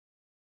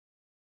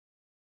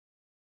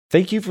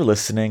Thank you for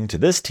listening to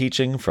this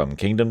teaching from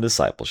Kingdom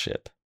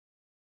Discipleship.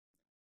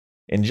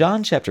 In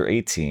John chapter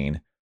 18,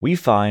 we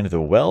find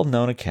the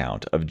well-known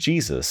account of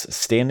Jesus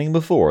standing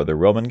before the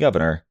Roman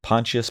governor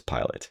Pontius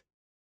Pilate.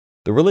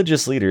 The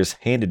religious leaders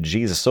handed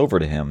Jesus over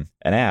to him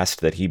and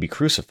asked that he be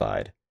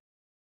crucified.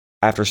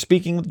 After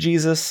speaking with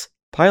Jesus,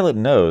 Pilate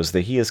knows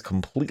that he is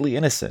completely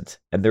innocent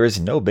and there is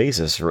no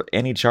basis for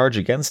any charge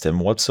against him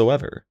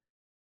whatsoever.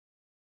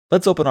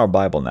 Let's open our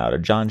Bible now to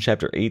John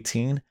chapter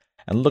 18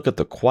 and look at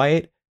the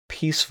quiet,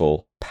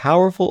 peaceful,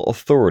 powerful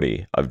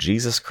authority of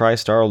Jesus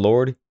Christ our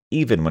Lord,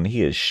 even when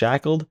he is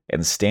shackled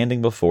and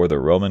standing before the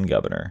Roman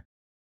governor.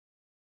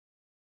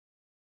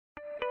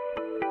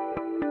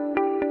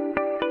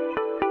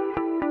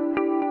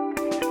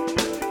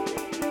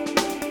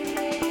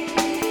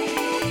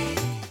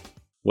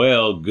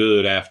 Well,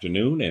 good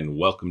afternoon and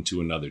welcome to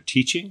another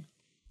teaching.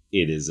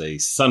 It is a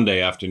Sunday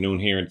afternoon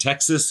here in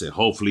Texas, and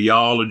hopefully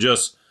y'all are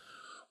just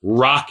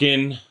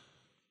rocking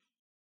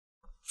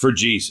for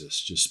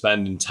Jesus, just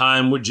spending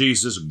time with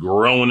Jesus,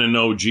 growing to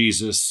know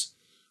Jesus,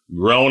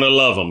 growing to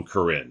love him,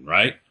 Corinne,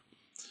 right?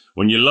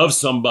 When you love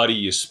somebody,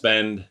 you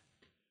spend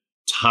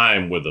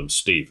time with them,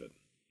 Stephen,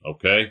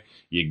 okay?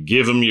 You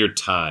give them your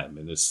time,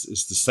 and it's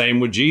the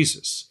same with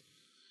Jesus.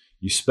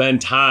 You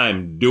spend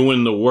time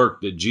doing the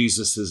work that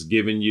Jesus has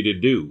given you to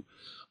do.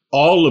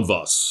 All of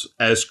us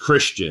as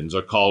Christians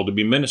are called to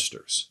be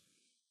ministers.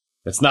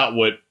 That's not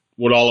what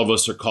all of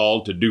us are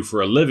called to do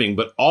for a living,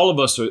 but all of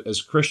us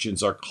as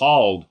Christians are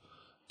called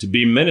to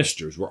be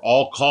ministers. We're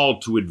all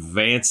called to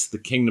advance the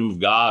kingdom of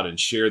God and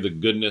share the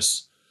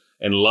goodness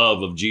and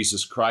love of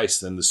Jesus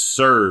Christ and to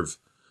serve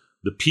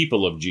the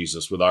people of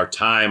Jesus with our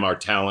time, our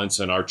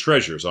talents, and our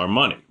treasures, our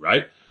money,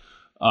 right?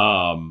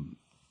 And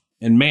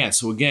man,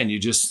 so again,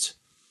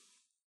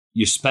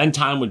 you spend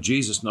time with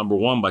Jesus, number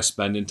one, by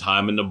spending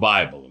time in the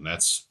Bible. And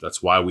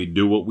that's why we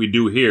do what we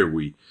do here.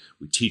 We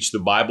teach the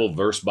Bible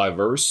verse by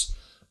verse.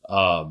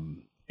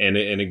 And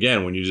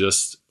again, when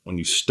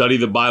you study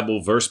the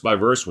Bible verse by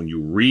verse, when you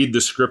read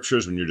the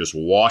scriptures, when you're just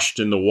washed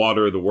in the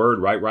water of the word,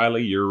 right,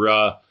 Riley?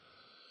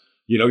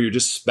 You're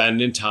just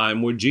spending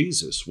time with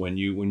Jesus. When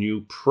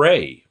you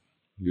pray,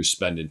 you're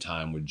spending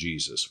time with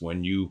Jesus.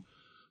 When you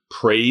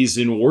praise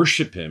and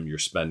worship him, you're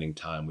spending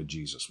time with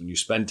Jesus. When you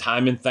spend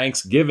time in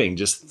thanksgiving,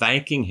 just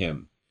thanking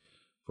him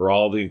for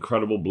all the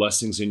incredible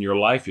blessings in your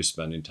life, you're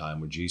spending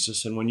time with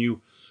Jesus. And when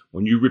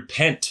you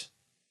repent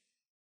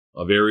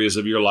of areas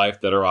of your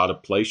life that are out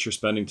of place, you're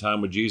spending time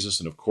with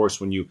Jesus. And of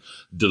course, when you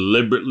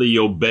deliberately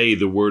obey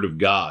the word of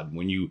God,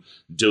 when you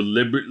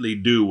deliberately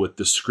do what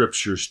the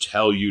scriptures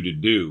tell you to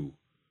do,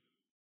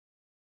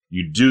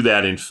 you do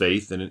that in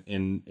faith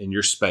and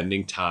you're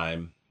spending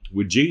time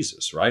with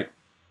Jesus, right?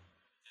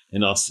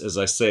 And as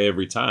I say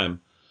every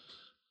time,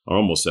 or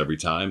almost every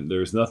time,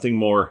 there's nothing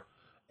more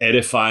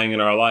edifying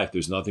in our life.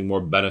 There's nothing more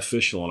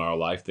beneficial in our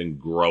life than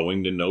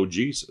growing to know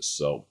Jesus.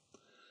 So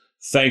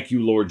thank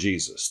you, Lord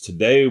Jesus.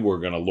 Today, we're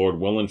going to, Lord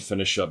willing,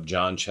 finish up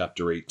John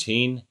chapter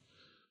 18.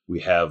 We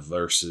have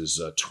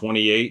verses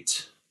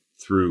 28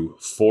 through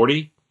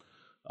 40.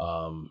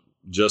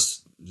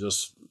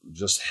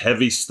 Just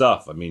heavy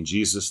stuff. I mean,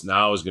 Jesus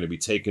now is going to be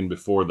taken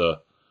before the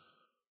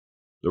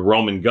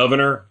Roman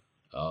governor,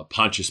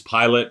 Pontius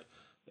Pilate,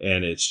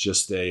 and it's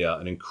just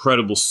an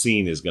incredible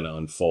scene is going to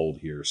unfold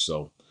here.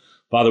 So,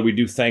 Father, we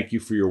do thank you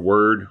for your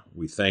word.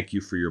 We thank you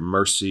for your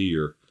mercy,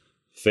 your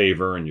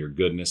favor, and your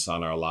goodness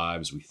on our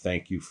lives. We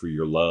thank you for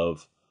your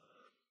love.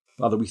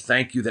 Father, we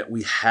thank you that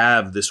we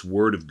have this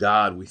word of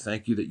God. We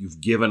thank you that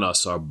you've given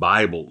us our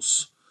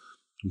Bibles.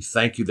 We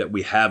thank you that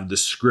we have the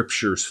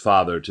scriptures,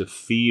 Father, to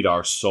feed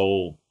our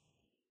soul.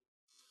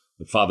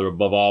 But Father,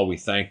 above all, we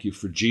thank you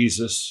for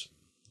Jesus,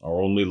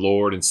 our only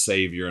Lord and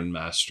Savior and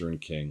Master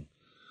and King.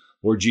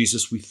 Lord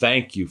Jesus, we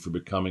thank you for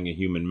becoming a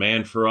human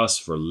man for us,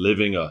 for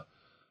living a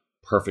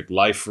perfect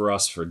life for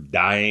us, for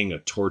dying a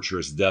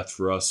torturous death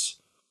for us.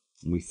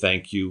 And we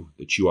thank you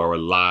that you are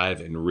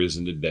alive and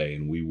risen today,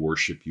 and we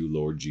worship you,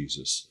 Lord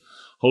Jesus.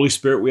 Holy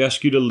Spirit, we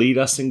ask you to lead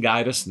us and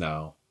guide us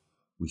now.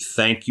 We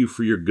thank you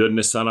for your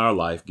goodness on our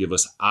life. Give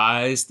us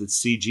eyes that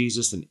see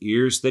Jesus and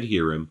ears that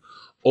hear him.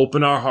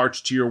 Open our hearts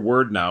to your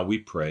word now, we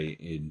pray,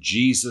 in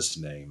Jesus'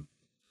 name.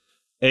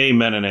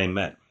 Amen and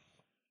amen.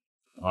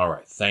 All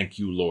right. Thank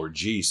you, Lord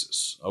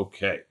Jesus.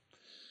 Okay.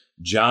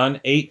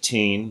 John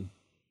 18,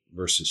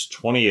 verses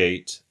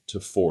 28 to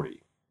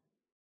 40.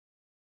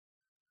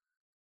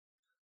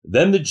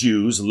 Then the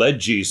Jews led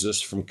Jesus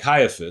from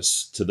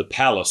Caiaphas to the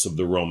palace of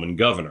the Roman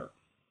governor.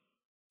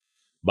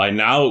 By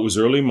now it was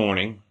early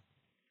morning,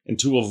 and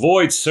to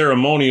avoid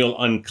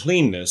ceremonial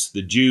uncleanness,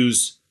 the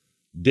Jews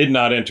did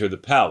not enter the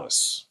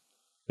palace.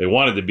 They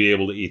wanted to be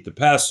able to eat the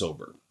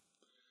Passover.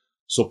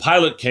 So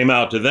Pilate came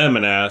out to them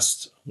and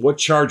asked, "What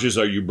charges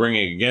are you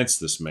bringing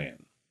against this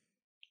man?"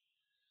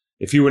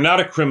 "If he were not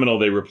a criminal,"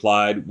 they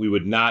replied, "we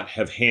would not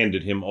have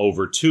handed him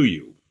over to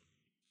you."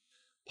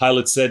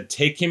 Pilate said,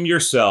 "Take him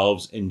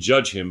yourselves and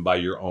judge him by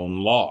your own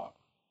law."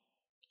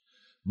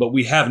 "But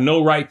we have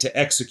no right to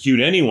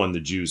execute anyone," the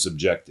Jews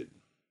objected.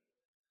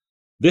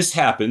 This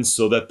happened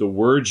so that the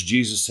words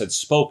Jesus had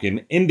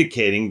spoken,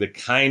 indicating the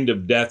kind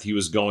of death he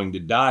was going to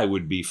die,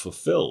 would be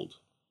fulfilled.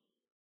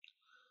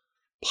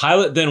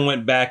 Pilate then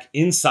went back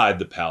inside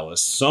the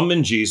palace,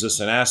 summoned Jesus,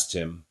 and asked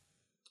him,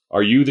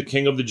 "Are you the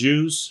king of the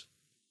Jews?"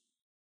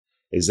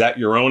 "Is that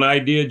your own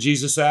idea?"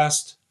 Jesus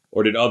asked,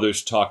 "or did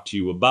others talk to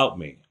you about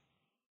me?"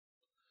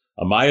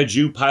 "Am I a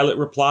Jew?" Pilate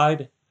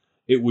replied.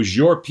 "It was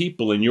your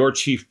people and your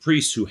chief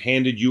priests who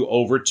handed you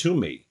over to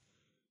me.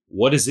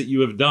 What is it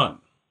you have done?"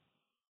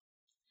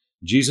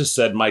 Jesus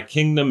said, "My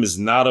kingdom is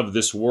not of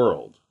this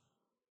world.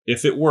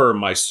 If it were,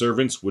 my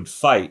servants would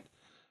fight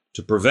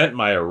to prevent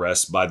my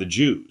arrest by the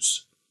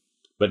Jews.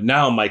 But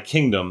now my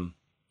kingdom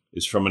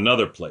is from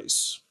another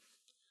place."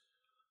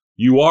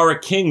 "You are a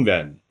king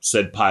then,"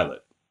 said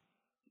Pilate.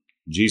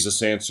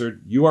 Jesus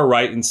answered, "You are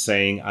right in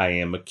saying I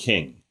am a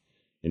king.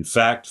 In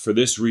fact, for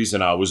this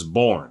reason I was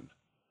born,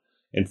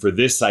 and for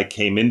this I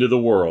came into the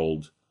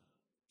world,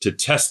 to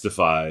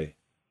testify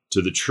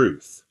to the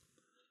truth.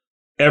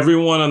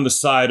 Everyone on the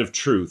side of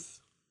truth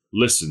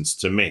listens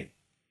to me."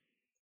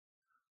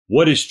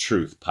 "What is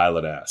truth?"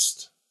 Pilate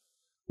asked.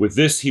 With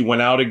this, he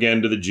went out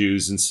again to the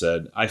Jews and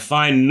said, "I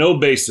find no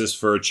basis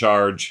for a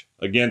charge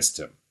against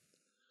him.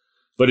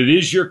 But it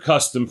is your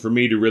custom for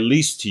me to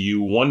release to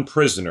you one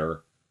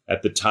prisoner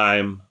at the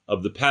time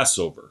of the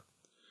Passover.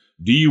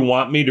 Do you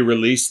want me to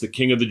release the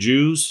King of the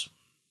Jews?"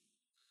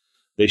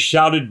 They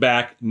shouted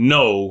back,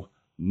 "No,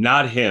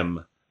 not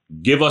him.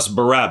 Give us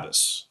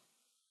Barabbas."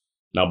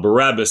 Now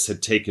Barabbas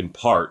had taken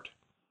part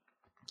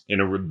in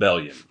a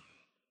rebellion.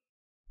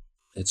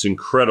 It's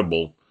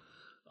incredible,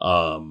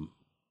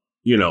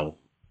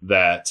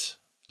 that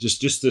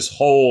just this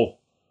whole,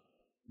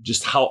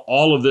 just how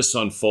all of this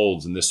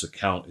unfolds in this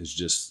account is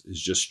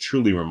just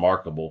truly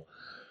remarkable.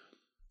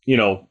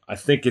 I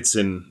think is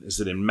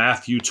it in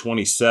Matthew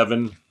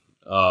 27?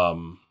 I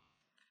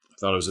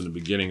thought it was in the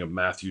beginning of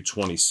Matthew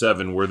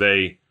 27, where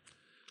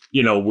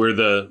where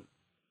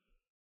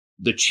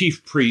the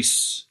chief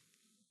priests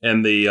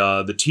and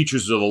the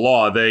teachers of the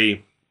law,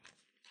 they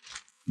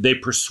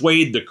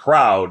persuade the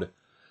crowd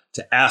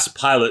to ask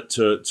Pilate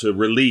to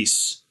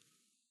release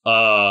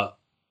a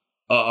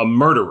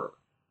murderer,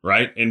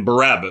 right, in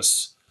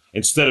Barabbas,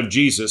 instead of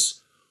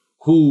Jesus,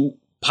 who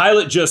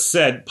Pilate just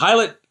said.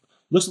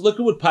 Look at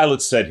what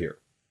Pilate said here.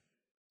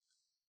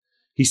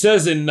 He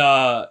says in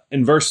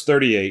verse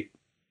 38,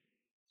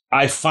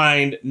 "I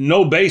find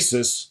no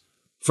basis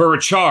for a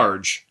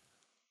charge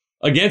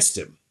against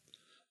him."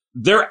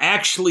 They're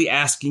actually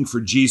asking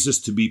for Jesus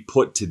to be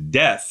put to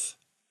death,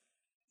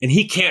 and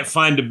he can't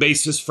find a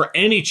basis for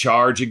any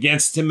charge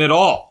against him at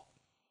all.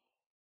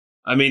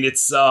 I mean,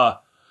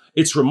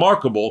 it's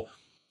remarkable.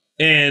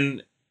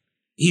 And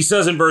he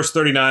says in verse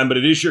 39, "But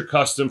it is your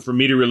custom for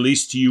me to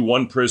release to you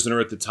one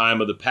prisoner at the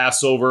time of the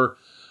Passover,"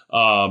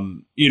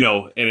 in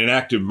an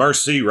act of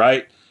mercy,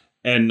 right?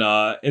 And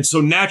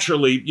so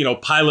naturally,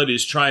 Pilate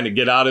is trying to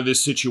get out of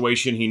this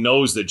situation. He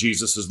knows that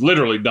Jesus has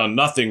literally done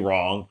nothing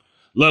wrong,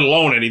 let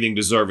alone anything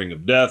deserving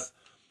of death.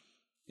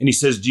 And he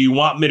says, "Do you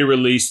want me to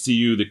release to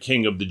you the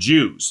King of the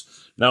Jews?"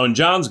 Now in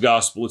John's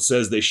gospel, it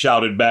says they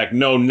shouted back,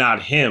 "No,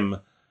 not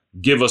him.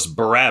 Give us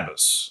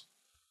Barabbas."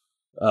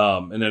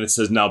 And then it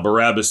says, now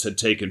Barabbas had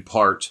taken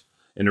part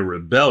in a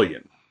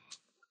rebellion.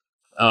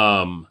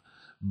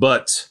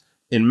 But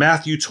in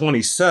Matthew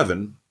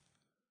 27,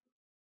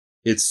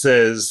 it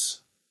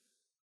says,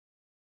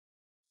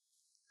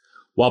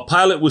 "While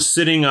Pilate was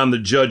sitting on the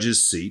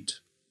judge's seat,"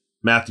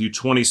 Matthew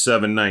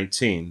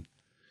 27:19,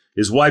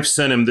 "his wife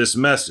sent him this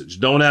message: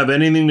 'Don't have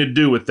anything to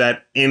do with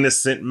that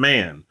innocent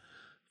man,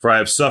 for I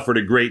have suffered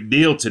a great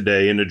deal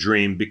today in a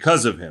dream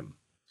because of him.'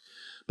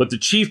 But the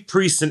chief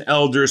priests and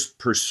elders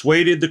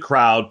persuaded the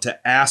crowd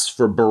to ask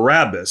for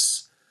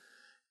Barabbas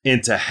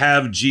and to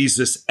have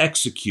Jesus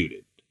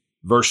executed."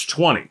 Verse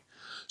 20.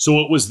 So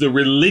it was the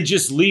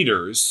religious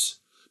leaders,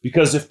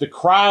 because if the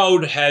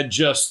crowd had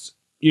just,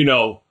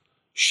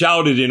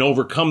 shouted and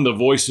overcome the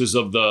voices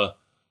of the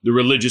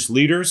religious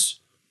leaders,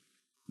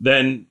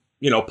 then,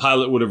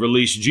 Pilate would have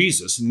released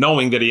Jesus,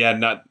 knowing that he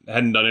hadn't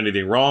done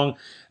anything wrong.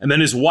 And then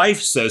his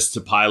wife says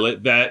to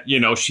Pilate that,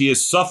 she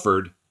has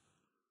suffered,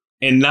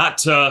 and not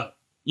to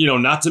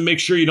make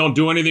sure you don't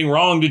do anything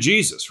wrong to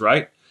Jesus,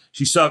 right?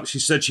 She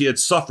said she had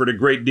suffered a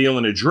great deal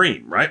in a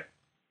dream, right?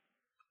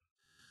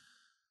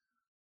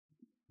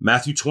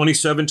 Matthew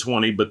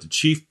 27:20, "But the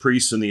chief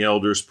priests and the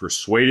elders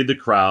persuaded the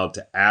crowd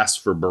to ask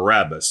for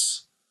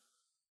Barabbas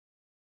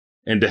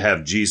and to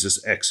have Jesus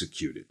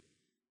executed."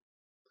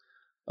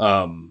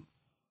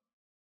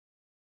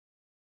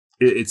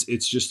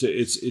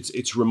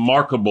 It's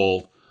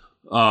remarkable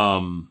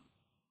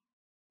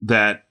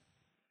that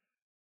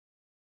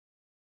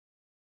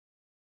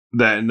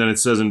and then it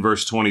says in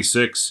verse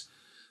 26,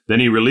 "Then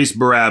he released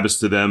Barabbas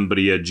to them, but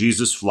he had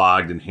Jesus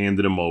flogged and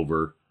handed him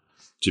over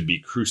to be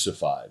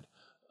crucified."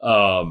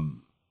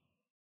 And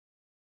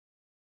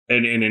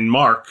in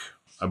Mark,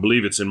 I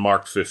believe it's in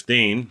Mark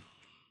 15.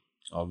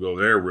 I'll go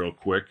there real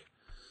quick.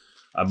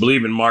 I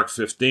believe in Mark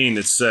 15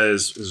 it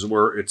says, is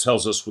where it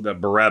tells us that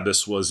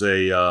Barabbas was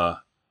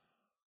a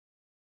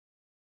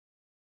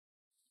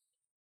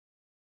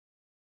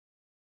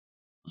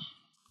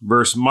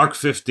Mark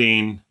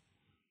 15,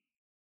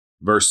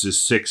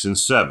 verses 6 and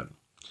 7.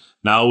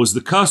 Now it was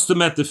the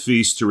custom at the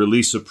feast to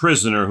release a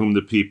prisoner whom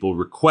the people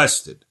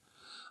requested.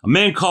 A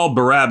man called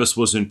Barabbas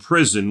was in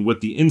prison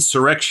with the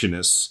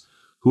insurrectionists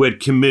who had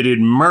committed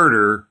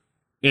murder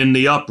in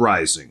the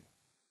uprising.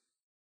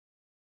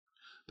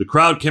 The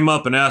crowd came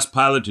up and asked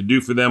Pilate to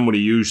do for them what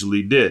he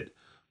usually did.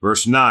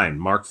 Verse 9,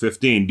 Mark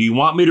 15. Do you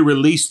want me to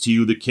release to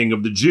you the king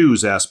of the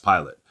Jews? Asked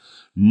Pilate,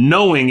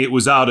 knowing it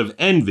was out of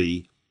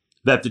envy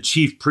that the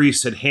chief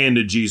priests had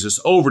handed Jesus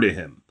over to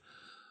him.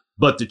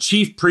 But the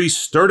chief priests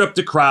stirred up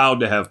the crowd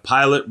to have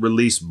Pilate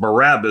release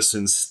Barabbas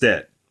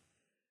instead.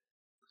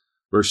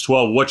 Verse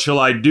 12, what shall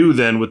I do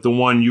then with the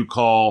one you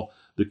call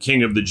the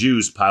king of the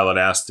Jews? Pilate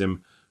asked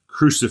him.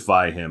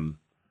 Crucify him,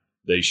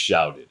 they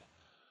shouted.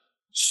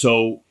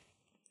 So,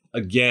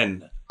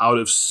 again, out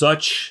of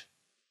such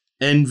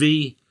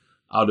envy,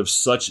 out of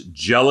such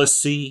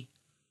jealousy,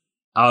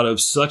 out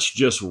of such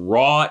just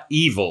raw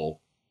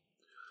evil,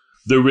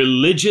 the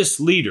religious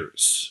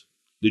leaders,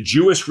 the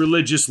Jewish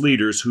religious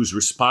leaders whose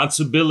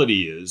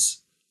responsibility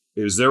is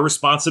their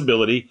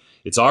responsibility,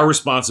 it's our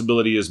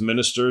responsibility as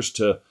ministers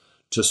to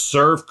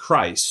serve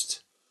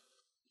Christ.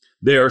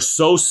 They are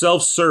so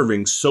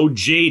self-serving, so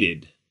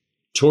jaded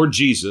toward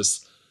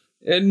Jesus,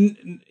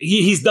 and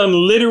he's done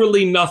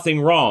literally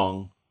nothing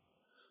wrong,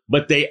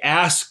 but they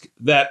ask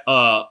that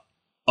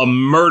a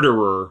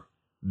murderer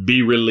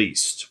be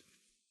released.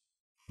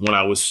 When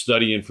I was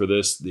studying for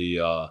this,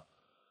 the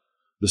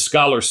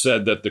scholar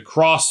said that the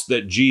cross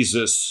that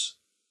Jesus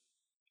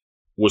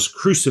was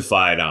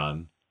crucified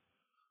on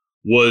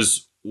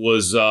was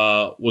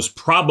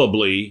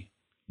probably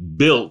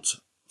built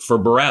for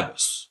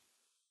Barabbas,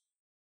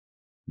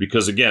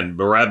 because again,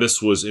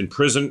 Barabbas was in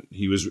prison.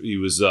 He was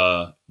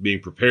being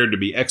prepared to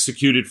be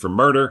executed for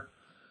murder,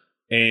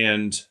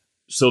 and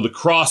so the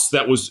cross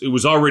it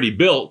was already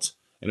built,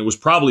 and it was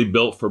probably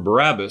built for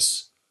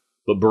Barabbas,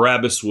 but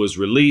Barabbas was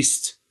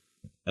released,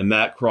 and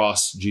that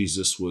cross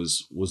Jesus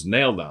was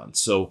nailed on.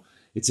 So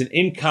it's an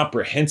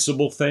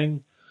incomprehensible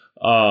thing.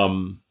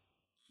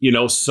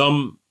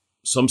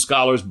 Some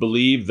scholars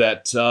believe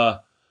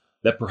that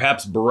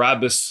perhaps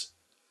Barabbas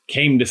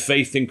came to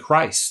faith in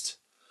Christ.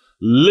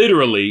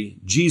 Literally,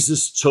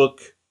 Jesus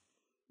took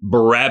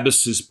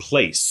Barabbas's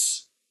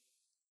place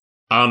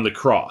on the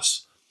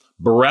cross.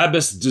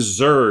 Barabbas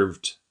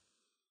deserved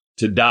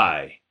to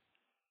die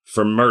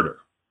for murder.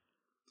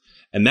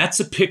 And that's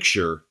a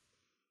picture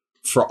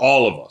for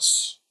all of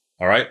us,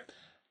 all right?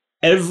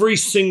 Every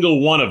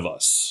single one of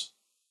us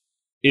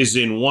is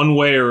in one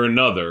way or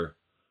another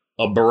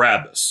a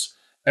Barabbas.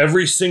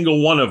 Every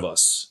single one of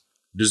us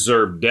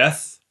deserve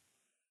death,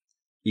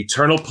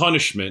 eternal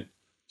punishment,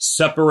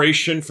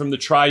 separation from the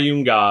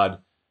triune God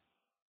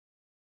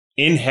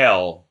in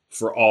hell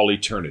for all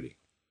eternity.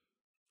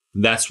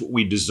 That's what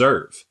we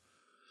deserve.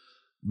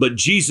 But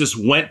Jesus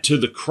went to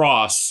the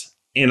cross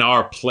in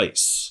our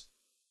place.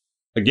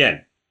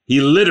 Again, he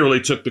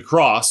literally took the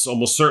cross,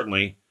 almost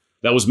certainly,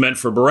 that was meant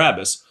for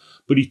Barabbas,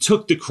 but he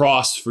took the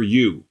cross for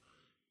you,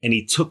 and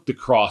he took the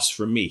cross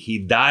for me. He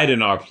died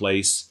in our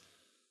place,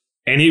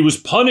 and he was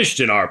punished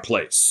in our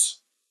place.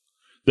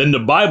 Then the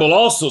Bible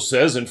also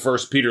says in 1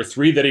 Peter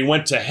 3 that he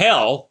went to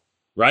hell,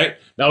 right?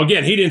 Now,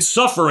 again, he didn't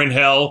suffer in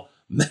hell.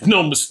 Make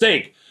no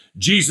mistake.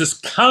 Jesus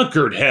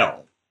conquered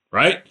hell,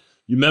 right?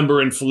 You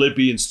remember in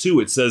Philippians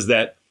 2, it says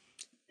that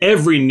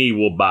every knee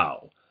will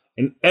bow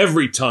and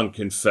every tongue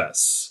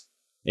confess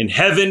in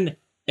heaven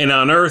and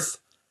on earth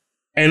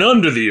and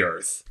under the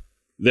earth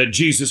that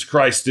Jesus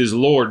Christ is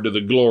Lord to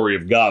the glory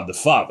of God the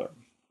Father.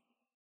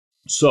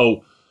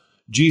 So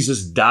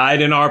Jesus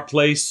died in our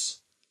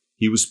place.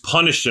 He was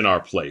punished in our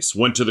place,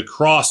 went to the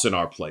cross in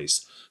our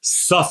place,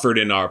 suffered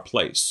in our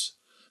place.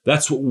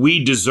 That's what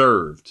we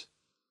deserved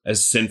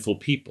as sinful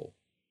people,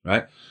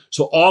 right?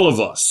 So all of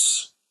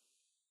us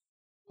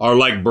are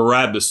like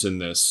Barabbas in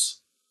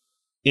this,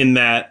 in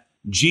that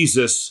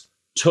Jesus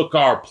took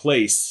our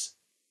place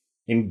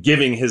in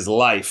giving his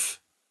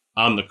life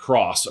on the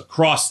cross, a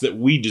cross that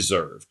we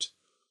deserved.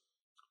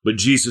 But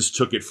Jesus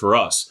took it for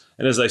us.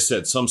 And as I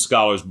said, some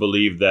scholars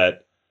believe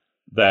that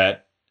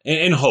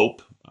and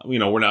hope,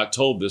 we're not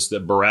told this,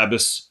 that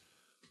Barabbas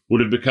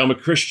would have become a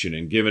Christian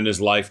and given his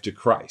life to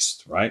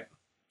Christ, right?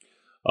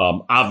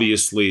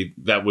 Obviously,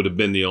 that would have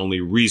been the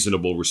only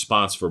reasonable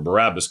response for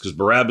Barabbas, because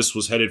Barabbas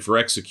was headed for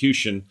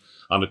execution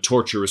on a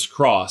torturous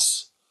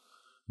cross.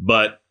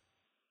 But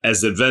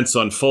as events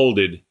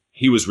unfolded,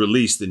 he was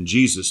released, and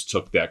Jesus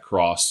took that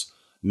cross,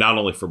 not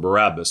only for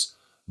Barabbas,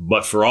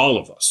 but for all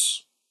of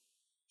us.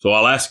 So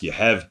I'll ask you,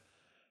 have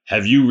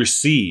you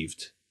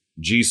received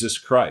Jesus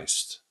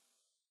Christ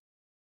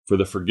for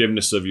the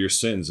forgiveness of your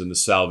sins and the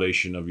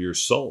salvation of your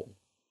soul,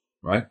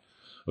 right?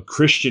 A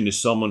Christian is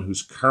someone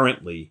who's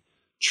currently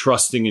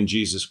trusting in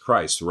Jesus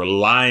Christ,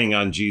 relying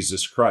on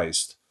Jesus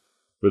Christ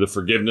for the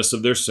forgiveness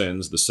of their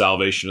sins, the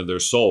salvation of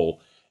their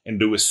soul, and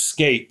to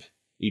escape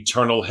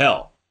eternal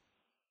hell.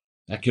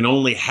 That can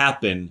only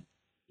happen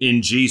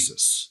in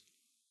Jesus.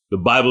 The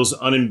Bible's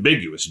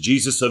unambiguous.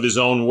 Jesus, of his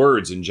own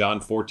words in John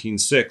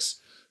 14:6,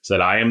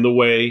 said, I am the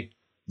way,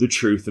 the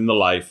truth, and the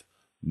life.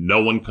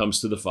 No one comes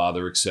to the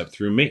Father except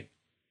through me.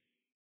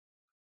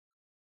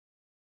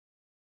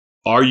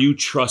 Are you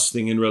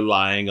trusting and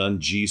relying on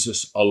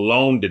Jesus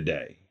alone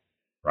today?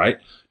 Right?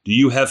 Do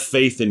you have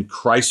faith in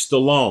Christ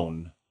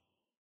alone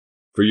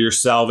for your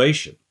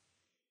salvation?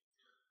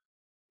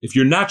 If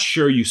you're not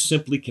sure, you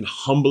simply can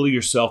humble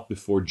yourself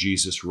before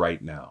Jesus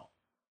right now.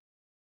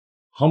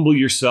 Humble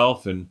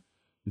yourself and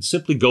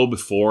simply go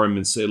before him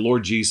and say,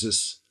 Lord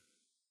Jesus,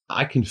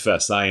 I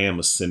confess I am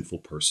a sinful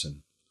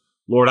person.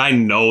 Lord, I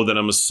know that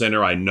I'm a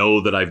sinner. I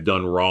know that I've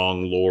done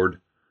wrong, Lord.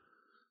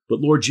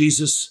 But Lord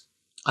Jesus,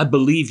 I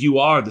believe you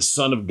are the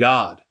Son of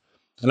God.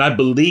 And I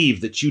believe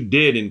that you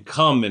did and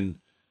come and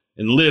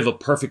live a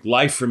perfect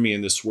life for me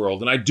in this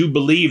world. And I do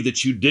believe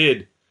that you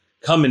did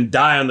come and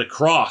die on the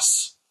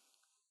cross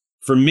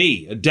for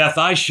me, a death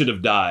I should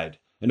have died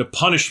and a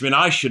punishment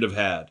I should have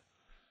had.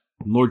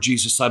 And Lord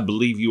Jesus, I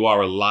believe you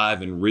are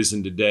alive and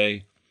risen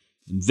today.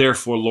 And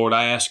therefore, Lord,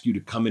 I ask you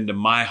to come into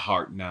my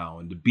heart now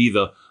and to be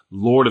the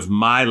Lord of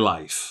my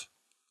life.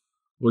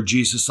 Lord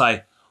Jesus,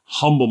 I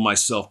humble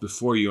myself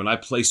before you and I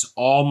place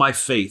all my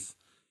faith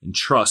and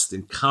trust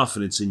and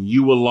confidence in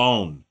you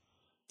alone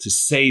to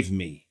save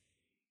me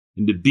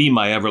and to be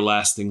my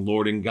everlasting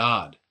Lord and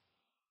God.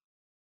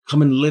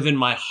 Come and live in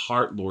my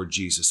heart, Lord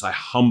Jesus. I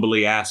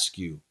humbly ask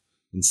you,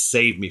 and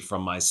save me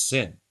from my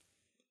sin.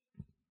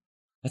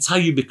 That's how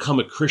you become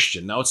a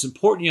Christian. Now, it's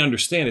important you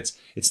understand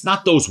it's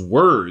not those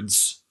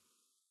words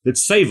that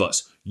save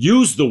us.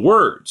 Use the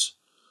words,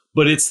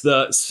 but it's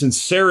the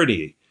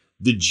sincerity,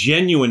 the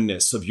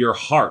genuineness of your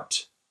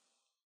heart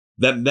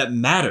that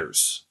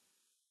matters.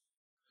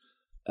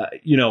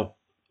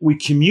 We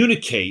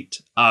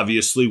communicate,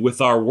 obviously,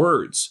 with our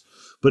words,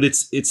 but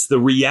it's the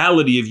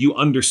reality of you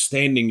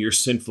understanding your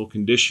sinful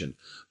condition,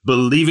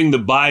 believing the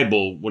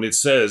Bible when it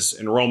says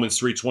in Romans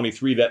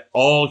 3:23 that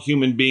all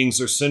human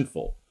beings are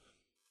sinful.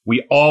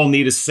 We all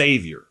need a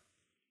Savior.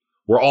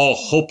 We're all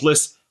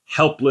hopeless,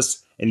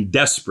 helpless, and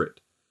desperate,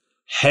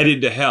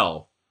 headed to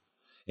hell.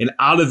 And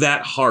out of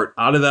that heart,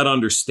 out of that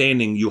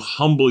understanding, you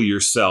humble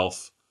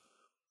yourself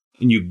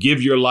and you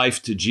give your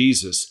life to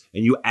Jesus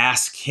and you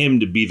ask him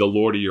to be the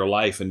Lord of your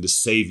life and to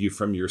save you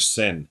from your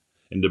sin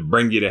and to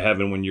bring you to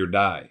heaven when you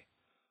die,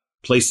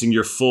 placing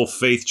your full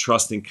faith,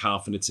 trust, and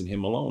confidence in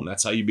him alone.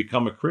 That's how you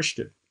become a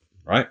Christian,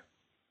 right?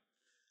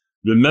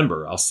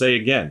 Remember, I'll say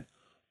again,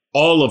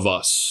 all of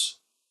us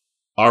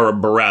are a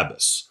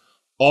Barabbas.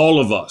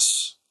 All of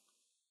us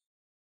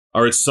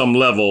are at some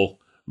level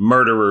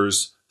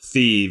murderers,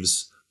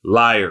 thieves,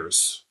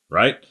 liars,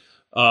 right?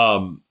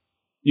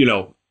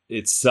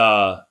 It's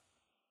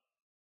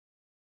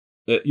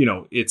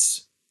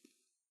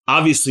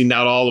obviously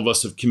not all of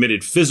us have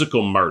committed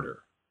physical murder,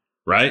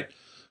 right?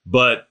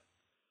 But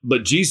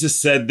Jesus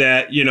said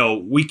that,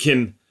 we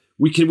can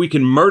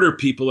murder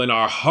people in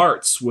our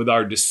hearts with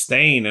our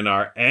disdain and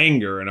our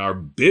anger and our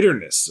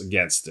bitterness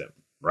against him,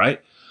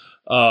 right?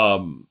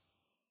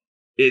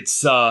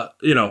 Just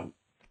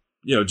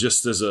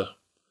as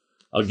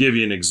I'll give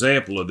you an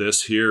example of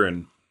this here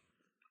in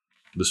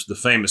the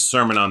famous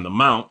Sermon on the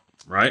Mount,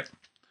 right?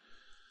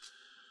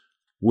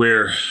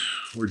 Where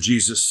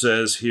Jesus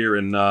says here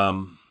in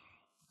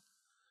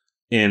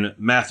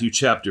Matthew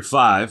chapter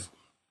 5,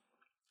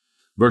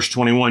 verse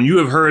 21, you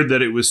have heard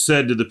that it was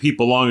said to the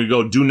people long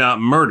ago, do not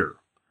murder,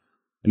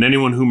 and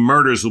anyone who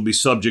murders will be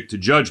subject to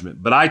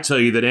judgment. But I tell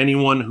you that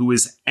anyone who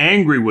is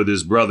angry with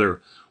his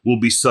brother will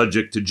be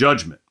subject to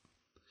judgment.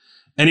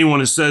 Anyone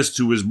who says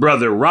to his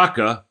brother,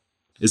 Raka,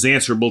 is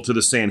answerable to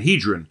the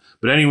Sanhedrin,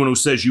 but anyone who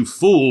says, you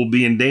fool,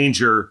 be in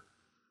danger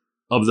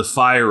of the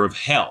fire of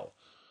hell.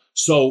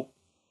 So,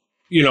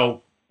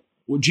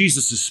 what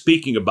Jesus is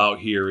speaking about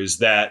here is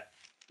that,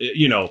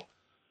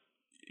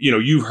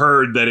 you've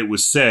heard that it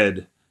was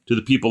said to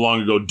the people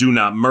long ago, do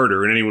not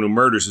murder, and anyone who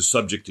murders is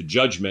subject to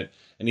judgment.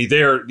 And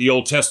the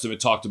Old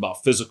Testament talked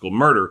about physical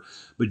murder,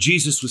 but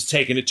Jesus was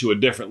taking it to a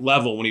different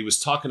level when he was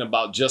talking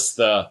about just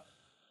the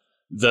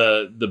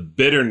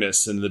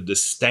bitterness and the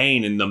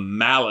disdain and the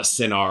malice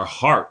in our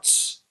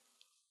hearts.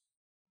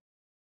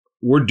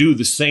 We're due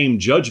the same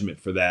judgment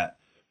for that.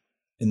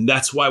 And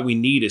that's why we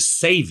need a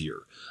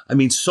Savior. I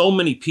mean, so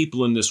many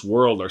people in this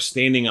world are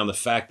standing on the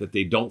fact that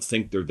they don't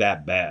think they're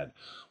that bad.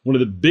 One of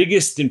the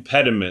biggest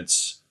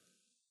impediments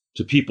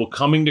to people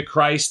coming to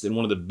Christ and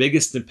one of the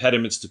biggest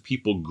impediments to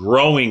people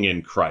growing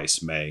in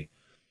Christ,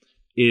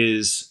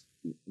 is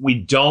we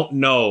don't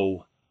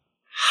know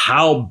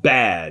how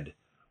bad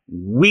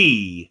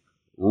we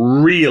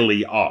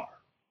really are.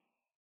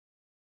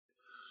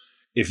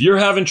 If you're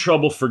having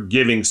trouble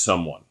forgiving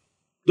someone,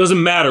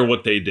 doesn't matter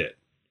what they did,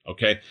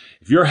 okay?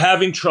 If you're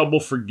having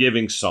trouble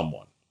forgiving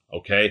someone,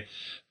 okay,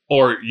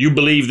 or you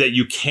believe that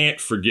you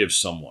can't forgive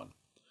someone,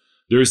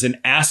 there's an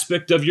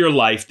aspect of your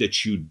life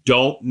that you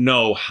don't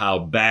know how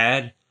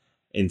bad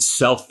and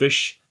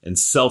selfish and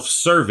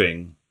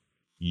self-serving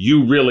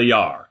you really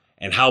are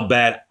and how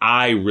bad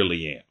I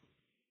really am.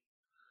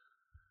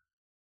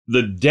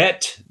 The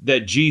debt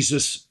that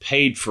Jesus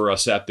paid for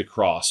us at the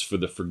cross for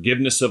the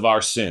forgiveness of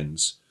our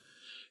sins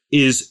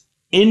is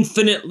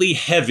infinitely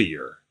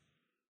heavier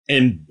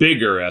and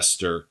bigger,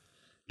 Esther,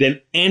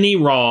 than any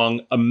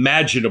wrong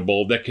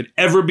imaginable that could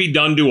ever be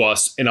done to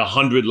us in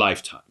 100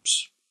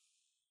 lifetimes.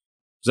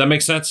 Does that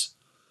make sense?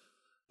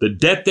 The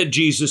debt that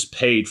Jesus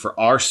paid for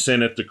our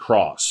sin at the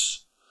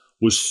cross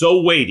was so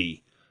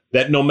weighty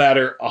that no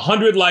matter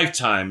 100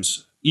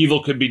 lifetimes,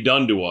 evil could be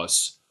done to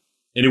us,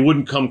 and it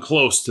wouldn't come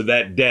close to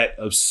that debt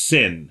of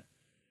sin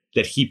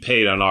that he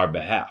paid on our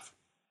behalf.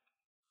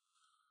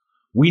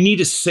 We need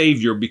a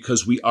Savior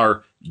because we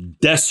are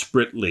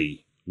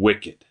desperately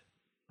wicked,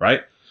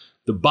 right?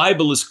 The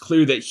Bible is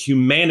clear that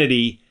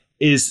humanity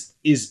is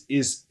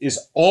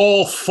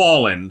all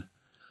fallen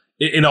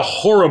in a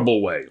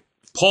horrible way.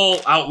 Paul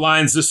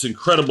outlines this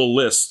incredible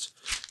list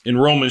in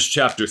Romans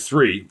chapter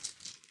 3.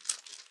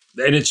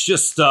 And it's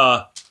just,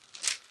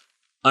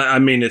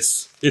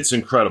 it's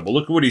incredible.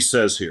 Look at what he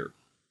says here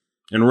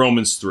in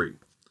Romans 3.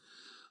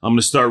 I'm going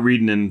to start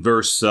reading in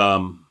verse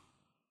 10.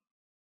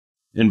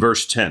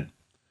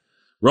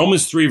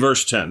 Romans 3,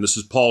 verse 10. This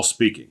is Paul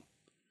speaking.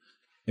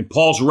 And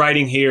Paul's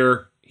writing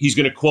here. He's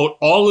going to quote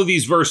all of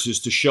these verses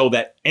to show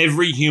that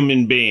every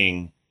human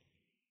being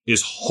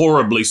is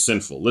horribly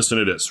sinful. Listen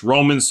to this.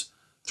 Romans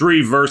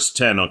 3, verse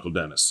 10, Uncle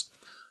Dennis.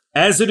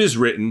 As it is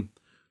written,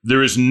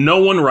 there is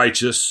no one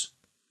righteous,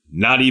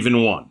 not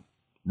even one.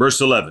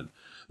 Verse 11.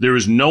 There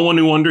is no one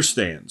who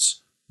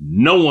understands,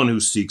 no one who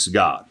seeks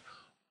God.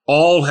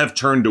 All have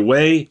turned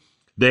away.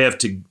 They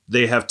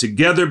have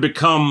together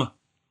become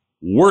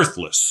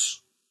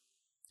worthless.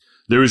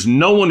 There is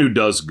no one who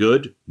does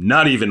good,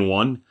 not even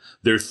one.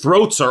 Their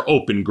throats are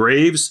open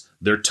graves.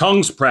 Their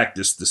tongues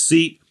practice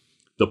deceit.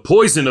 The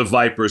poison of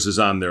vipers is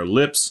on their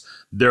lips.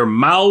 Their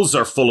mouths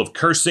are full of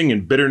cursing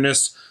and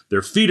bitterness.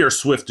 Their feet are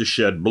swift to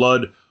shed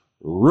blood.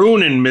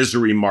 Ruin and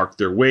misery mark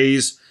their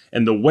ways,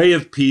 and the way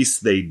of peace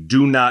they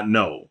do not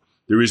know.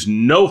 There is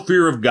no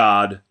fear of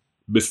God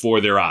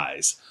before their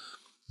eyes.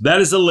 That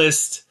is a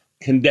list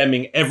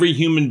condemning every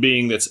human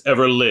being that's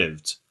ever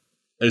lived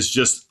as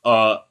just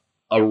a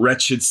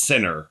wretched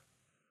sinner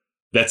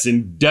that's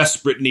in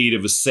desperate need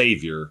of a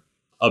Savior,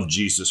 of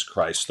Jesus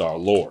Christ our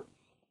Lord.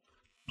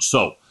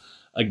 So,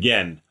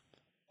 again,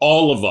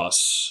 all of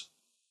us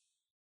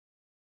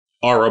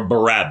are a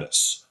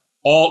Barabbas.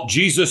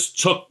 Jesus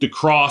took the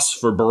cross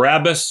for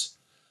Barabbas,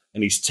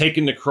 and he's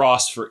taken the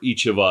cross for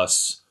each of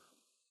us.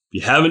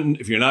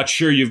 If you're not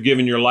sure you've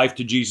given your life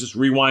to Jesus,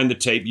 rewind the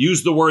tape.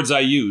 Use the words I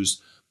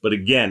used, but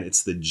again,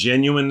 it's the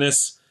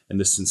genuineness and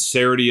the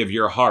sincerity of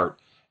your heart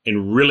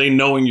and really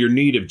knowing your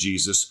need of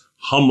Jesus,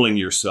 humbling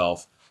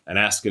yourself and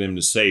asking him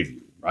to save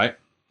you, right?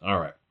 All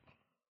right.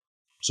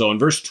 So in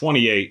verse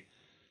 28,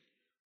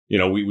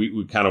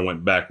 we kind of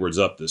went backwards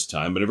up this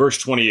time, but in verse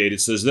 28,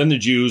 it says, Then the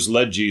Jews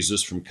led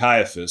Jesus from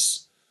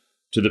Caiaphas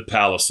to the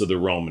palace of the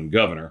Roman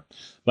governor.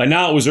 By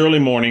now it was early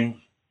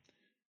morning.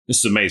 This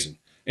is amazing.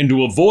 And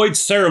to avoid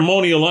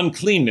ceremonial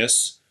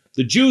uncleanness,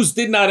 the Jews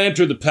did not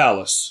enter the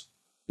palace.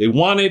 They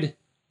wanted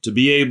to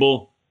be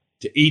able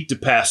to eat the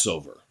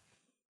Passover.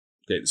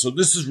 Okay, so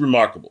this is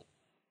remarkable.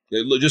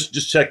 Okay,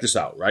 just check this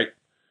out, right?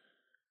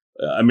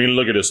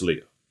 Look at this,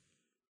 Leah.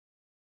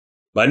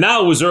 By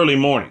now it was early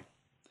morning.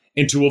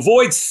 And to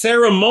avoid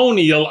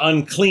ceremonial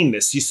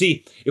uncleanness, you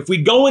see, if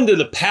we go into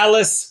the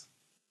palace,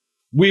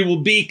 we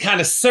will be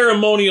kind of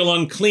ceremonial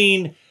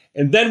unclean,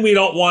 and then we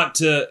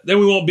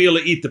won't be able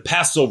to eat the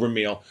Passover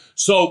meal.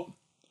 So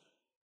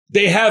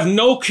they have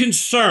no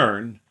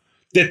concern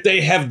that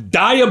they have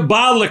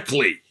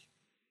diabolically,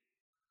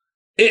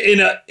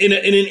 in an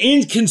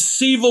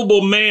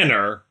inconceivable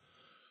manner,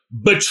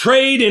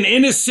 betrayed an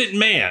innocent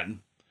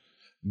man,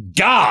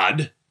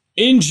 God,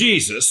 in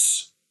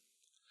Jesus.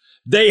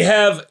 They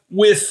have,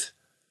 with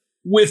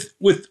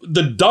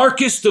the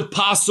darkest of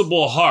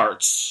possible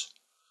hearts,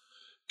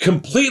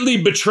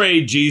 completely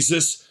betrayed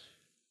Jesus,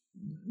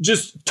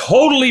 just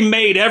totally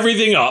made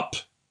everything up,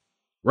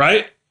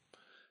 right?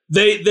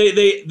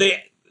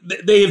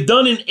 They have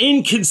done an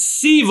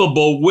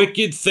inconceivable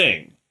wicked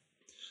thing.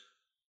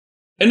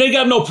 And they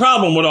got no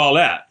problem with all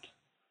that.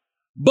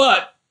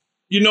 But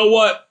you know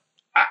what?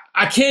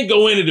 I can't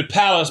go into the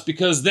palace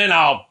because then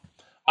I'll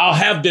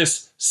have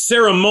this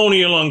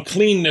ceremonial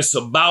uncleanness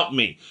about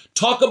me.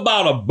 Talk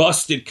about a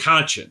busted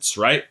conscience,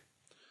 right?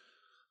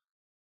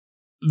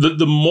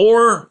 The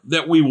more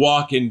that we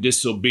walk in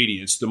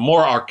disobedience, the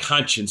more our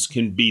conscience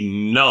can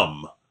be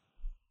numb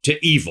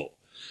to evil.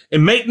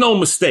 And make no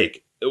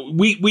mistake,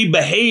 we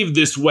behave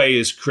this way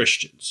as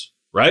Christians,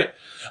 right?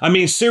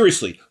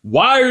 Seriously,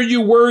 why are you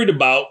worried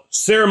about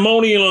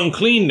ceremonial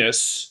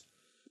uncleanness?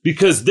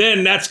 Because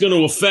then that's going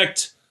to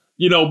affect,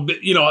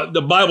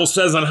 the Bible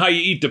says on how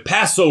you eat the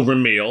Passover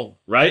meal,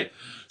 right?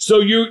 So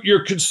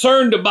you're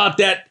concerned about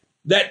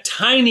that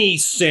tiny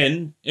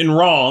sin and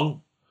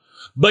wrong,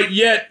 but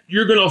yet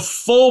you're going to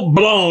full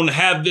blown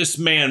have this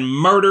man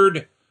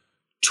murdered,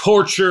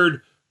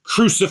 tortured,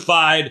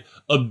 crucified,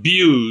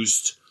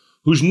 abused,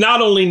 who's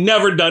not only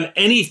never done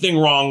anything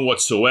wrong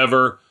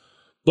whatsoever,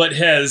 but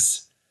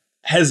has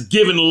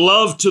given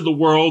love to the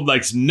world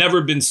like's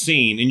never been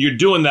seen. And you're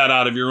doing that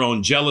out of your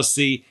own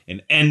jealousy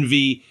and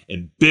envy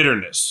and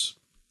bitterness.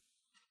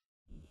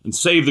 and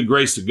save the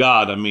grace of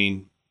God, I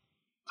mean,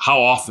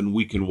 how often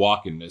we can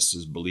walk in this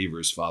as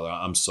believers, Father,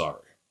 I'm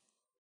sorry.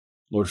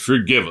 Lord,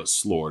 forgive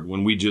us, Lord,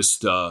 when we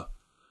just, Lord,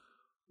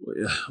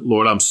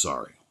 I'm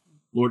sorry.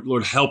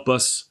 Lord, help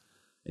us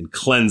and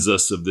cleanse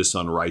us of this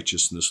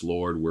unrighteousness,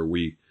 Lord, where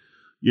we,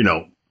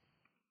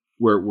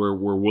 where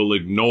we'll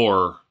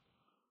ignore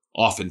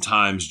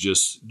oftentimes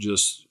just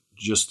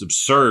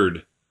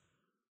absurd,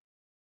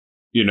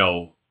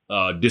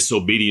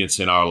 disobedience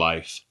in our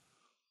life.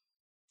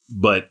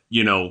 But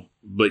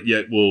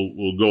yet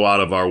we'll go out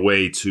of our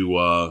way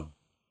to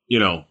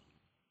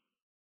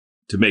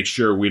make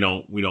sure we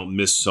don't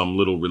miss some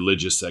little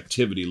religious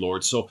activity,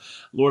 Lord. So,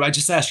 Lord, I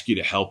just ask you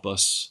to help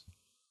us.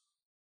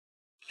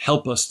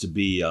 Help us to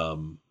be,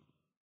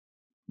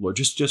 Lord,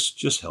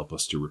 just help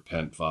us to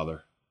repent,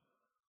 Father.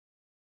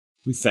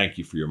 We thank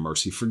you for your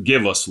mercy.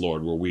 Forgive us,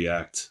 Lord, where we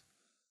act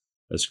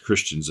as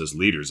Christians, as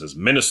leaders, as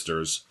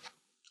ministers,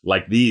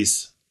 like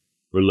these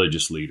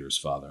religious leaders,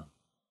 Father.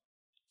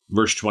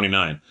 Verse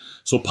 29.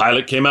 So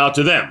Pilate came out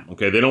to them.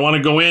 Okay, they don't want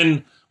to go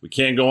in. We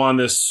can't go on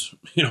this,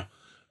 we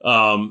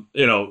want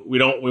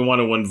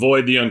to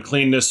avoid the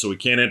uncleanness, so we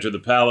can't enter the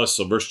palace.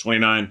 So verse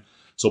 29.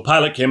 So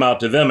Pilate came out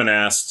to them and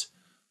asked,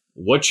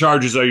 what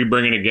charges are you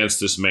bringing against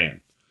this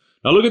man?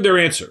 Now look at their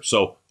answer.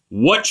 So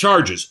what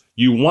charges?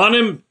 You want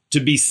him to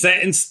be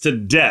sentenced to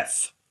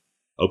death.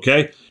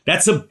 Okay,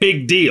 that's a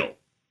big deal.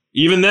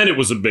 Even then it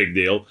was a big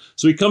deal.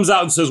 So he comes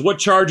out and says, what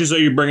charges are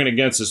you bringing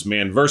against this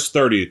man? Verse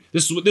 30.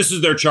 This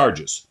is their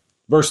charges.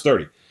 Verse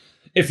 30.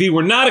 If he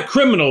were not a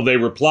criminal, they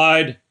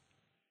replied,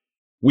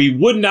 we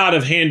would not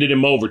have handed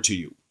him over to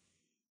you.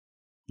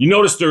 You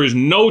notice there is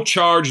no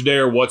charge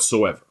there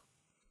whatsoever.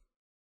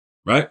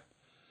 Right?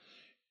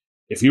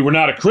 If he were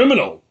not a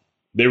criminal,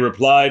 they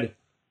replied,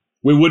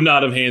 we would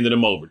not have handed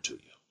him over to you.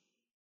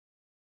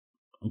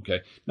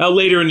 Okay. Now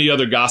later in the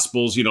other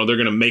gospels, they're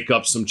going to make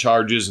up some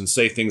charges and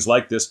say things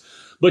like this.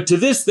 But to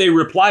this, they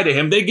reply to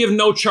him. They give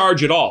no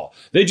charge at all.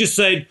 They just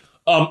say,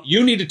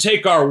 you need to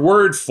take our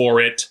word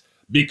for it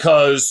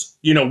because,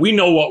 we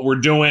know what we're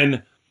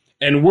doing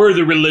and we're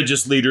the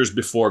religious leaders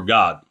before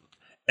God.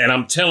 And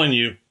I'm telling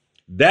you,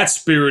 that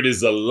spirit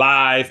is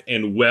alive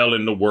and well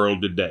in the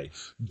world today.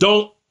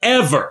 Don't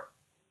ever,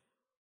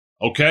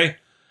 okay?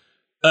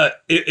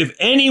 If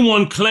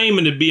anyone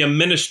claiming to be a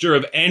minister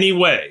of any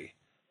way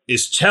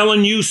is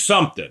telling you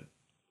something,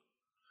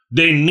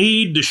 they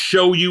need to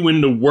show you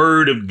in the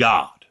Word of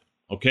God,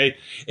 okay?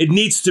 It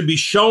needs to be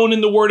shown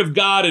in the Word of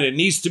God, and it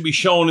needs to be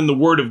shown in the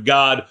Word of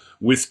God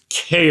with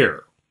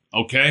care,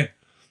 okay?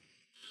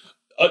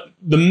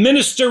 The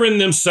minister in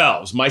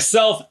themselves,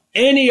 myself,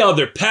 any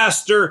other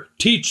pastor,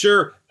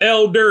 teacher,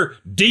 elder,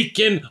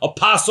 deacon,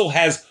 apostle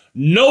has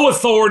no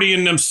authority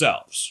in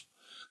themselves.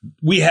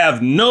 We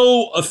have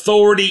no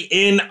authority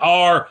in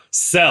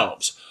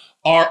ourselves.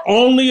 Our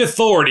only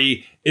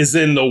authority is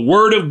in the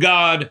Word of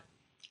God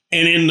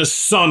and in the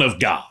Son of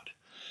God.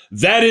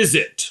 That is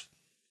it.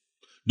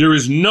 There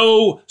is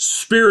no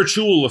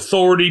spiritual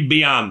authority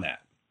beyond that.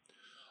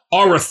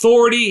 Our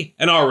authority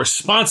and our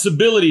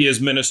responsibility as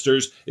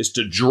ministers is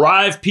to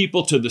drive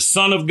people to the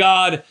Son of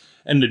God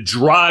and to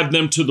drive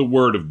them to the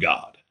Word of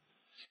God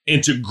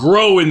and to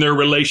grow in their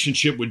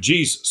relationship with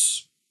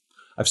Jesus.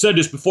 I've said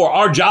this before,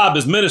 our job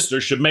as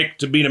ministers should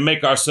be to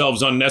make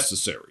ourselves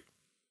unnecessary.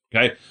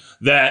 Okay?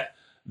 That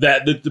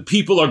the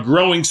people are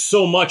growing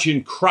so much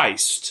in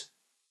Christ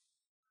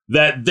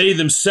that they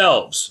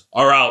themselves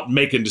are out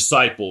making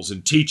disciples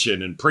and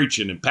teaching and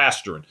preaching and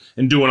pastoring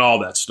and doing all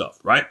that stuff,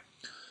 right?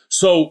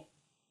 So,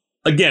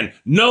 again,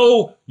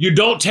 no, you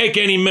don't take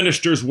any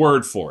minister's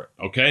word for it,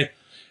 okay?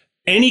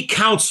 Any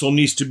counsel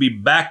needs to be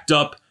backed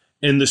up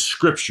in the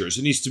scriptures.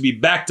 It needs to be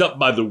backed up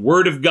by the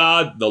Word of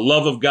God, the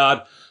love of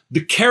God,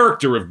 the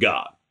character of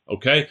God,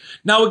 okay?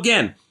 Now,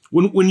 again,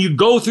 when you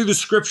go through the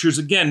scriptures,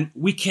 again,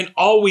 we can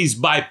always,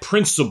 by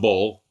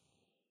principle,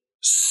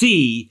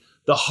 see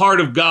the heart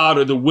of God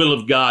or the will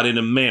of God in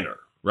a manner,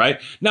 right?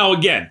 Now,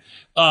 again,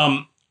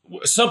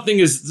 something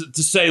is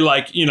to say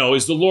like,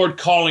 is the Lord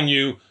calling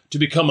you to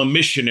become a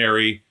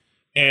missionary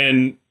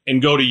and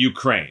go to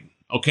Ukraine?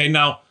 Okay,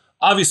 now,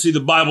 obviously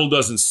the Bible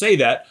doesn't say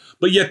that,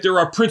 but yet there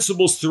are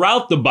principles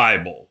throughout the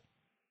Bible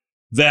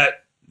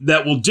that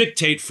will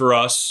dictate for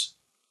us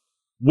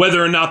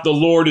whether or not the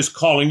Lord is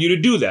calling you to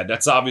do that.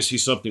 That's obviously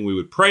something we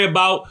would pray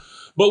about.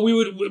 But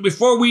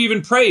before we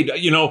even prayed,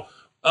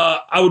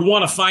 I would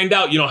want to find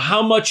out,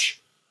 how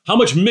much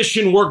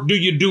mission work do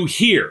you do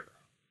here?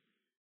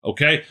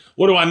 Okay?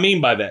 What do I mean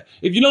by that?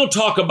 If you don't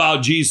talk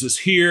about Jesus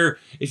here,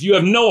 if you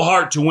have no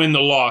heart to win the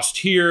lost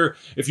here,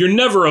 if you're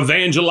never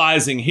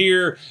evangelizing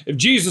here, if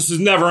Jesus is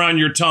never on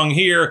your tongue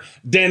here,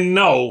 then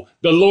no,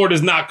 the Lord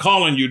is not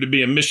calling you to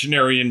be a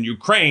missionary in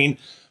Ukraine.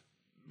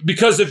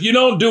 Because if you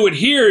don't do it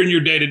here in your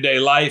day-to-day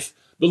life,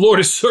 the Lord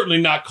is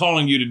certainly not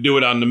calling you to do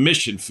it on the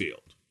mission field,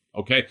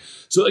 okay?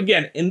 So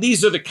again, and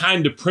these are the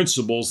kind of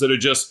principles that are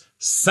just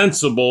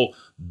sensible,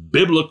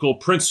 biblical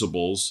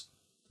principles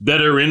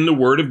that are in the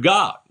Word of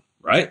God,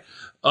 right?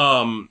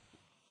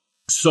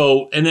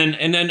 So, and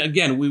then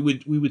again, we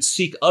would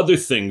seek other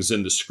things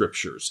in the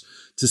scriptures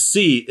to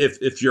see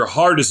if your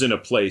heart is in a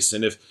place,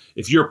 and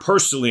if you're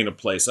personally in a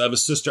place. I have a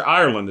sister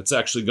Ireland that's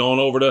actually going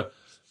over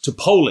to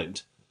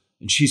Poland,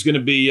 and she's going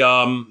to be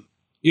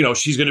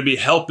she's going to be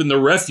helping the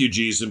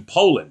refugees in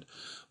Poland.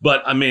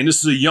 But I mean,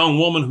 this is a young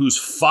woman who's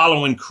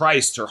following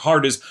Christ. Her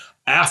heart is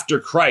after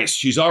Christ.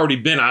 She's already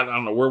been, I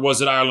don't know, where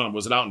was it, Ireland?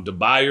 Was it out in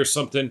Dubai or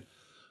something?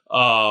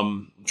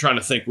 I'm trying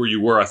to think where you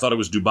were. I thought it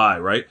was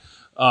Dubai, right?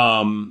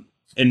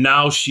 And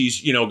now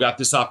she's, got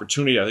this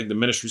opportunity. I think the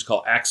ministry's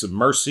called Acts of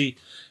Mercy,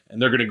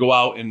 and they're going to go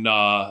out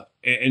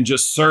and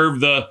just serve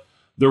the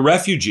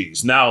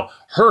refugees. Now,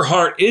 her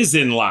heart is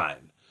in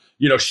line.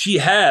 She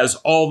has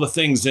all the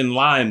things in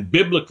line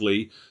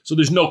biblically. So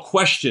there's no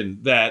question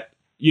that,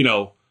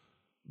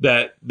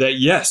 that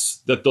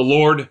the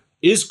Lord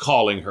is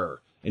calling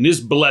her and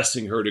is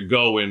blessing her to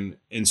go and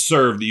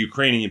serve the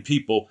Ukrainian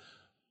people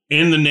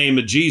in the name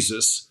of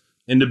Jesus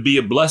and to be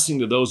a blessing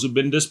to those who've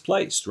been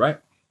displaced, right?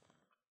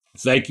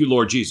 Thank you,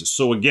 Lord Jesus.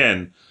 So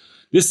again,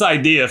 this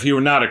idea, if he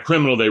were not a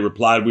criminal, they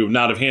replied, we would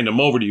not have handed him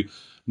over to you.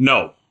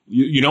 No,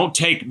 you don't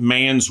take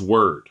man's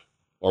word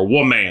or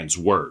woman's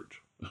word,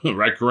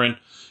 right, Corinne?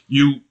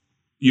 You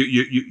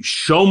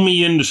show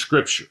me in the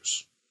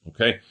scriptures,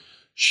 okay?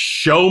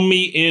 Show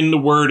me in the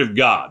word of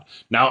God.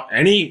 Now,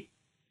 any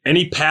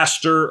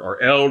pastor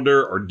or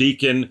elder or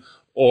deacon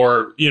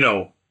or,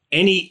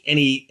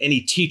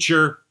 any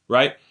teacher,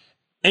 right?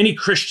 Any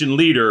Christian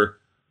leader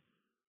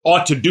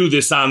ought to do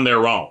this on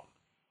their own,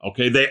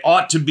 okay? They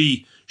ought to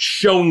be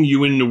showing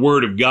you in the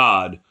word of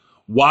God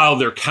while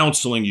they're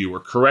counseling you or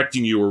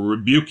correcting you or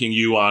rebuking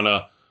you on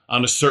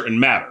a certain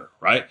matter,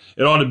 right?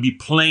 It ought to be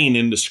plain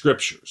in the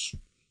scriptures.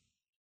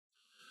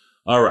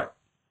 All right.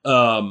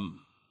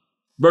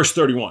 Verse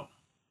 31.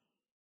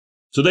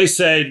 So they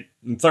said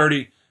in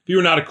 30, if you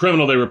were not a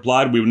criminal, they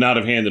replied, we would not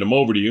have handed him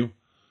over to you.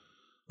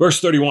 Verse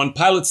 31,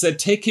 Pilate said,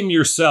 take him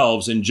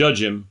yourselves and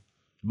judge him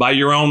by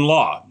your own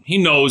law. He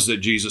knows that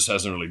Jesus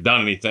hasn't really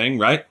done anything,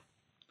 right?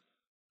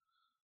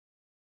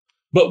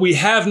 But we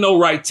have no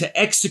right to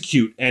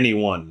execute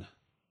anyone,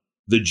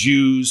 the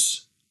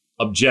Jews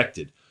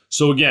objected.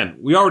 So again,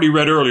 we already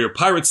read earlier,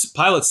 Pilate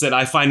said,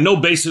 I find no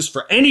basis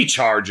for any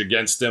charge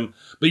against him,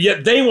 but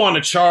yet they want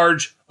a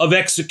charge of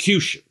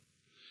execution.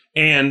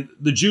 And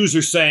the Jews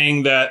are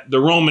saying that the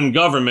Roman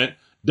government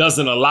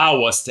doesn't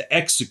allow us to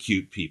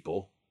execute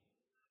people.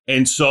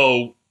 And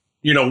so,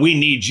 we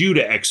need you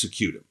to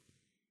execute him.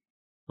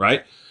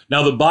 Right?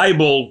 Now, the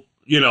Bible,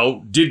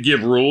 did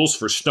give rules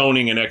for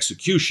stoning and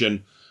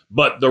execution,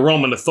 but the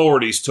Roman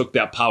authorities took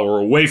that power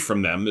away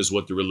from them, is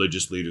what the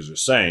religious leaders are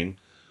saying.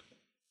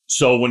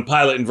 So when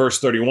Pilate in verse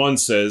 31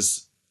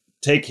 says,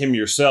 take him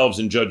yourselves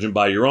and judge him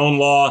by your own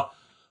law,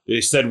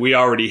 they said, we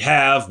already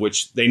have,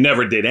 which they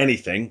never did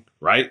anything,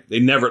 right? They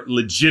never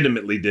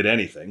legitimately did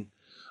anything.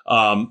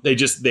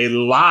 They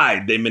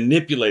lied, they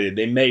manipulated,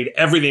 they made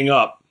everything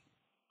up.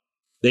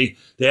 They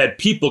had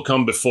people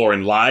come before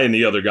and lie in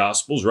the other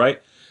gospels,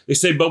 right? They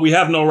say, but we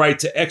have no right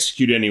to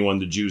execute anyone,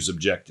 the Jews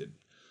objected.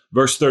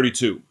 Verse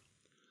 32,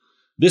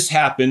 this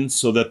happened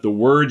so that the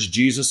words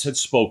Jesus had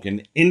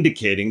spoken,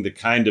 indicating the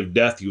kind of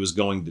death he was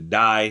going to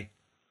die,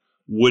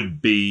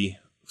 would be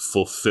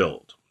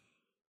fulfilled.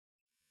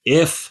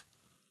 If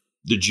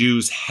the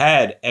Jews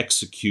had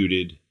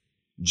executed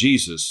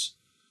Jesus,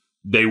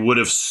 they would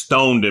have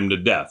stoned him to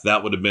death.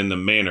 That would have been the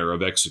manner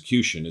of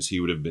execution, as he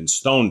would have been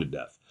stoned to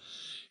death.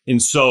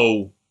 And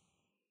so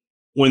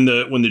when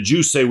the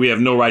Jews say we have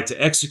no right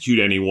to execute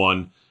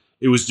anyone,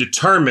 it was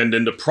determined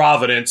in the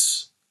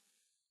providence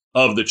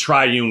of the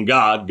triune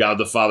God, God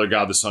the Father,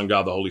 God the Son,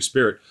 God the Holy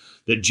Spirit,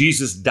 that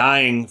Jesus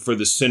dying for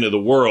the sin of the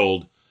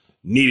world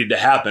needed to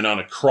happen on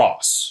a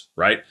cross,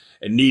 right?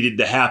 It needed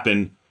to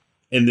happen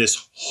in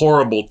this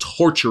horrible,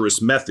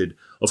 torturous method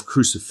of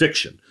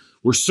crucifixion,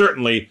 where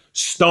certainly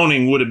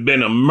stoning would have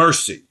been a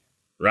mercy,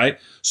 right?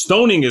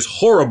 Stoning is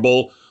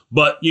horrible,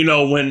 but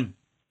when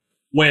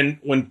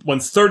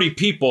 30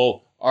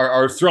 people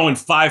are throwing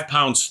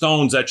 5-pound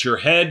stones at your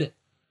head,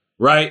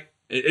 right?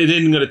 It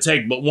isn't going to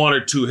take but 1 or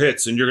 2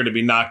 hits and you're going to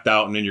be knocked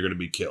out and then you're going to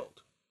be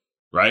killed,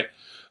 right?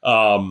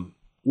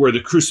 Where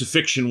the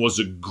crucifixion was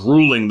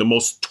the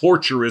most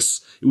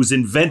torturous, it was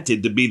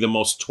invented to be the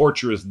most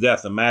torturous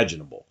death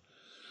imaginable.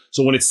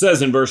 So when it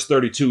says in verse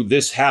 32,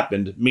 this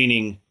happened,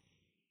 meaning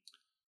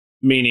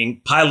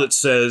Pilate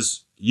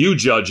says, you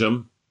judge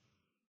him.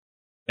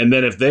 And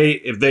then if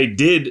they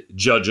did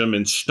judge him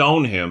and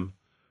stone him,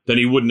 then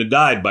he wouldn't have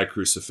died by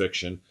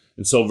crucifixion.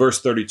 And so verse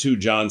 32,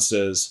 John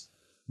says,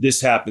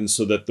 this happened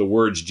so that the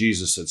words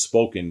Jesus had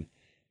spoken,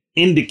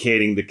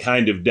 indicating the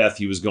kind of death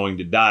he was going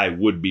to die,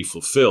 would be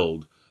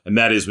fulfilled. And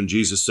that is when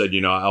Jesus said,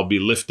 I'll be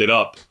lifted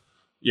up,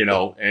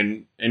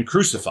 and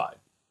crucified,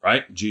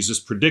 right? Jesus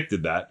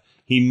predicted that.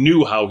 He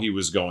knew how he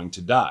was going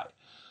to die.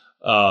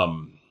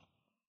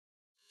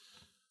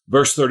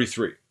 Verse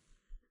 33.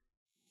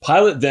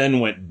 Pilate then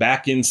went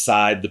back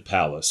inside the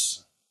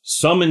palace,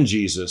 summoned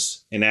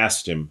Jesus, and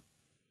asked him,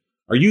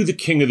 are you the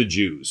king of the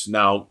Jews?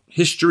 Now,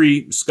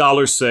 history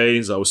scholars say,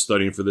 as I was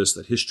studying for this,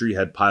 that history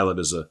had Pilate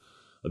as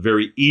a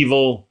very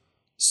evil,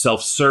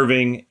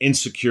 self-serving,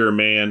 insecure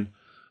man,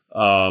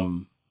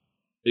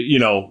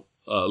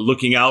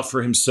 looking out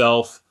for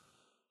himself,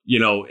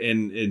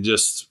 and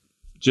just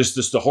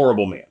a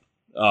horrible man,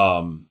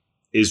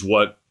 is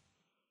what,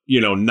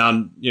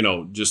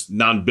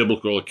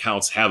 non-biblical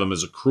accounts have him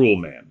as a cruel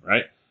man,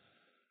 right?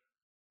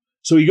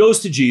 So he goes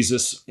to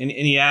Jesus and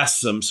he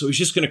asks him, so he's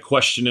just going to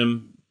question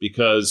him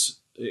because,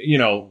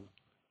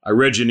 I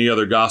read you in the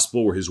other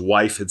gospel where his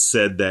wife had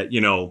said that,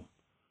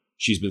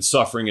 she's been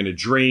suffering in a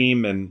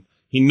dream, and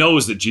he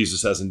knows that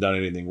Jesus hasn't done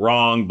anything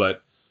wrong,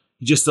 but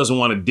he just doesn't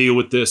want to deal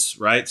with this,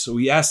 right? So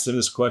he asks him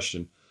this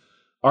question,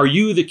 are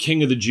you the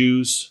king of the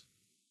Jews?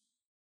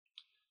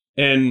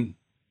 And,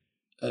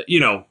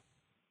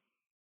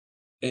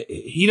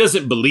 he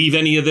doesn't believe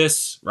any of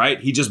this,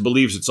 right? He just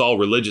believes it's all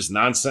religious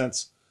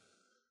nonsense.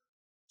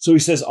 So he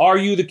says, are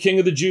you the king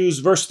of the Jews?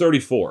 Verse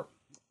 34,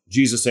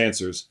 Jesus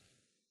answers,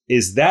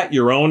 is that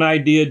your own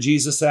idea,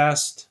 Jesus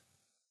asked?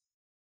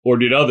 Or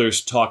did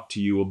others talk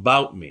to you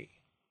about me?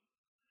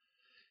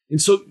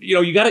 And so, you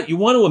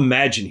want to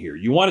imagine here.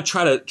 You want to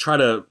try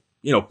to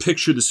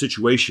picture the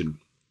situation.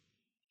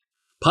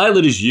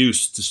 Pilate is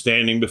used to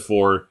standing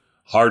before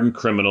hardened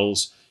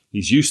criminals.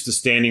 He's used to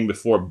standing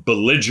before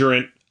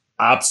belligerent,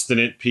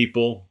 obstinate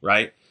people,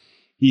 right?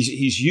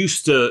 He's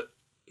used to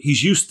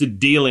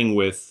dealing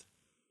with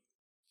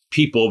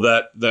people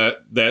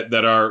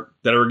that are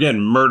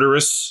again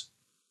murderous,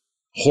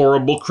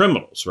 horrible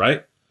criminals,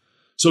 right?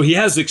 So he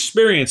has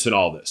experience in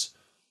all this.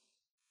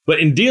 But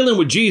in dealing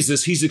with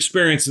Jesus, he's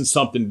experiencing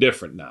something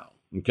different now,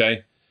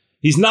 okay?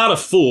 He's not a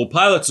fool.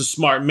 Pilate's a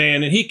smart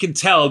man, and he can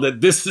tell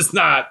that this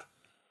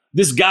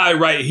guy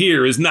right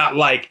here is not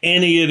like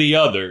any of the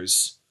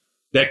others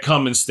that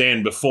come and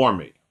stand before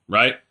me,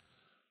 right?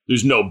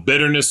 There's no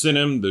bitterness in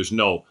him. There's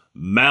no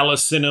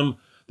malice in him.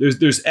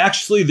 There's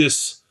actually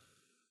this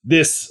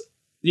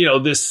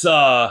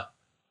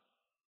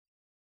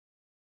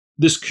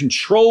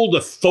controlled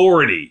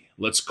authority,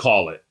 let's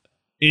call it,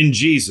 in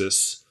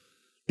Jesus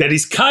that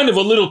he's kind of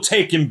a little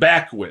taken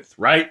back with,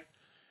 right?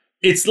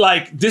 It's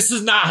like, this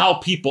is not how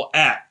people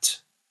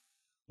act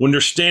when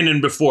they're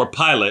standing before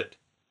Pilate,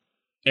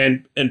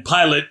 and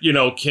Pilate,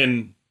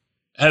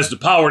 has the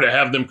power to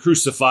have them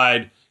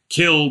crucified,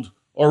 killed,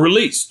 or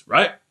released,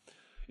 right?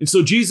 And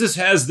so Jesus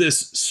has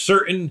this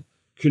certain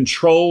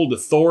controlled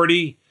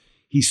authority.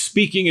 He's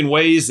speaking in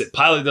ways that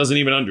Pilate doesn't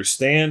even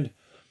understand.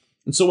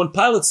 And so when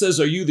Pilate says,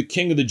 are you the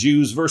king of the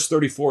Jews? Verse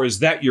 34, is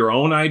that your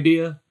own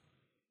idea?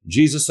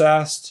 Jesus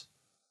asked,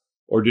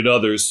 or did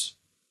others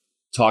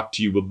talk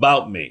to you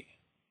about me?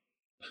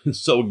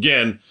 So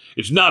again,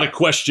 it's not a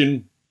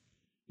question.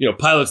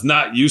 Pilate's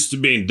not used to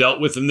being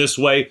dealt with in this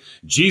way.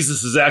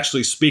 Jesus is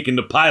actually speaking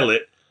to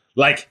Pilate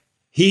like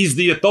he's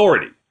the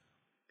authority.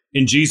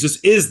 And Jesus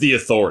is the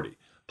authority.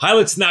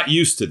 Pilate's not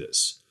used to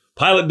this.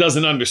 Pilate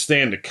doesn't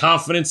understand the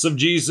confidence of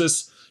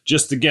Jesus.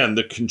 Just again,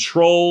 the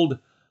controlled,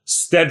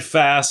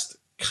 steadfast,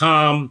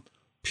 calm,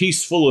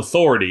 peaceful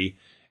authority.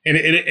 And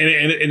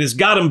it's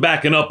got him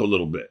backing up a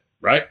little bit,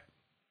 right?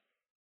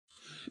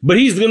 But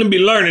he's going to be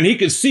learning. He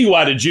can see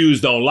why the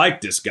Jews don't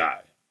like this guy,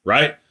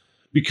 right?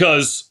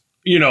 Because,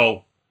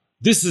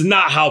 this is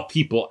not how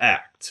people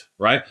act,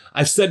 right?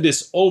 I've said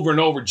this over and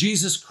over.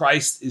 Jesus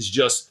Christ is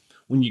just,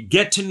 when you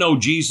get to know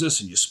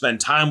Jesus and you spend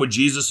time with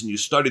Jesus and you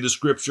study the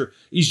scripture,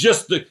 he's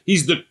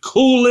the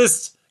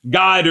coolest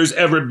guy there's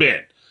ever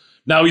been.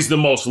 Now, he's the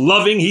most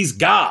loving. He's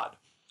God.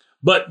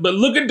 But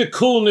look at the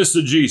coolness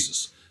of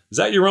Jesus. Is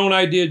that your own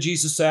idea,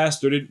 Jesus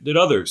asked, or did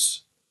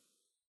others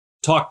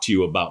talk to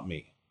you about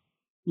me?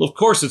 Well, of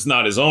course, it's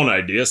not his own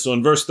idea. So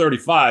in verse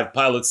 35,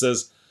 Pilate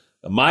says,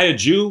 am I a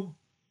Jew?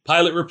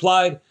 Pilate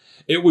replied,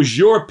 it was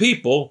your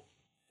people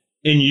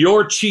and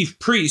your chief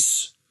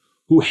priests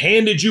who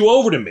handed you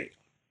over to me.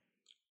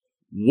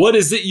 What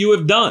is it you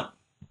have done?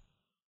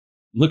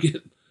 Look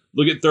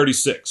at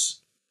 36.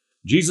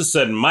 Jesus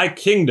said, my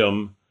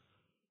kingdom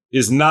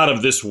is not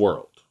of this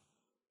world.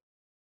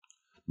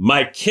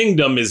 My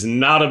kingdom is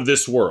not of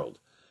this world.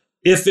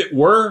 If it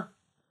were,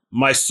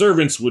 my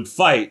servants would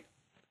fight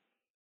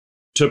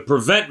to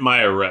prevent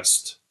my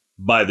arrest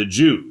by the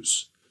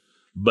Jews.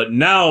 But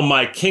now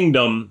my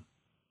kingdom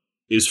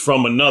is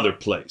from another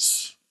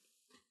place.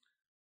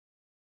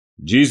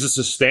 Jesus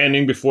is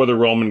standing before the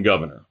Roman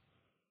governor.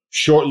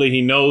 Shortly,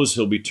 he knows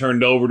he'll be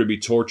turned over to be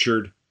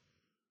tortured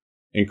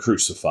and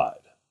crucified.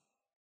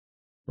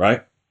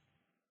 Right?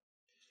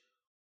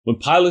 When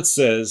Pilate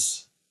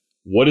says,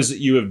 what is it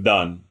you have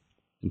done?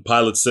 And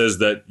Pilate says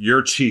that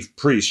your chief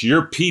priests,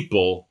 your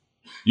people,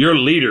 your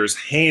leaders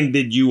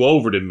handed you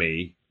over to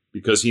me,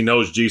 because he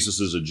knows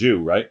Jesus is a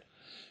Jew, right?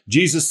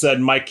 Jesus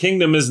said, my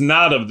kingdom is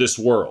not of this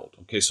world.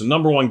 Okay, so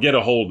number one, get a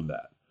hold of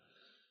that.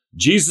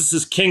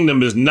 Jesus'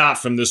 kingdom is not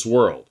from this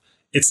world.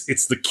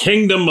 It's the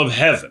kingdom of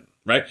heaven,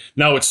 right?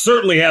 Now, it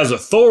certainly has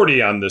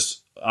authority on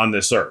this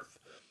earth.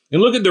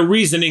 And look at the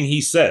reasoning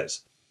he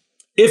says.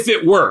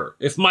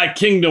 If my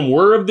kingdom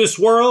were of this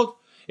world,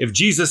 if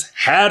Jesus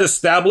had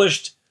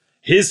established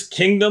his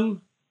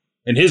kingdom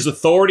and his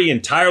authority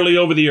entirely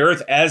over the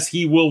earth, as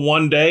he will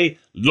one day,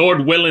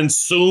 Lord willing,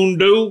 soon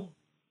do.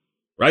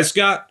 Right,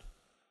 Scott?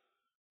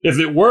 If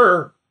it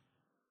were,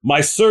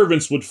 my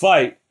servants would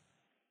fight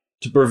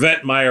to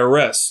prevent my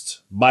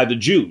arrest by the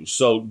Jews.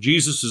 So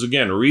Jesus is,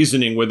 again,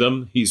 reasoning with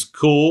them. He's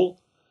cool.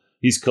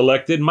 He's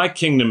collected. My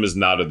kingdom is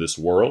not of this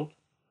world.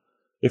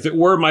 If it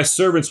were, my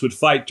servants would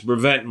fight to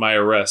prevent my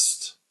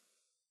arrest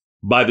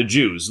by the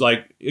Jews.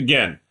 Like,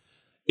 again,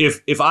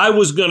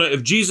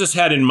 if Jesus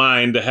had in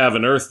mind to have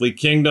an earthly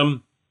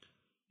kingdom,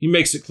 he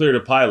makes it clear to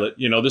Pilate,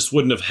 this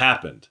wouldn't have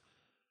happened.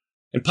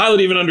 And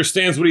Pilate even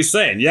understands what he's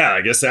saying. Yeah,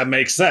 I guess that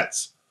makes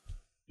sense.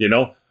 There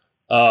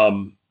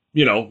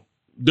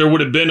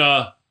would have been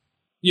a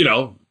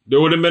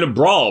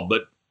brawl,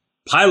 but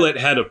Pilate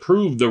had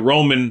approved the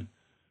Roman,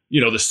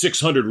 the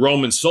 600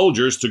 Roman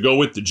soldiers to go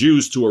with the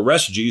Jews to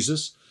arrest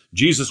Jesus.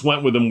 Jesus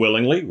went with them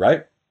willingly,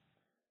 right?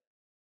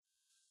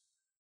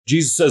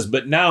 Jesus says,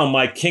 but now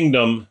my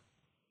kingdom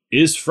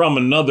is from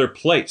another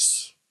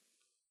place.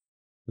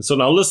 And so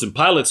now listen,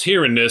 Pilate's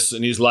hearing this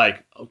and he's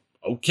like,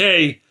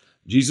 okay.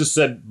 Jesus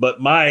said, but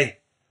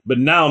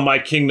now my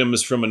kingdom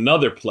is from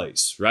another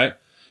place, right?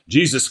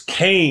 Jesus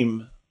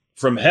came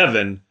from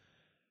heaven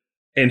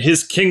and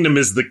his kingdom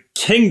is the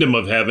kingdom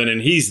of heaven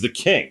and he's the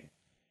king.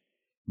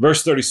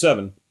 Verse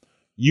 37,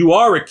 you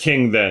are a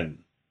king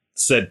then,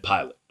 said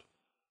Pilate.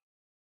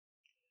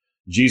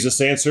 Jesus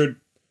answered,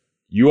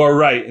 you are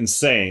right in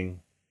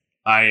saying,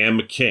 I am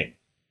a king.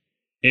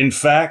 In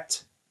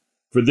fact,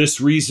 for this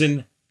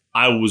reason,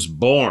 I was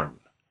born.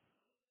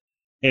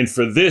 And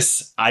for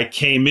this, I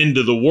came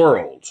into the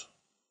world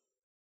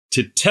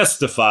to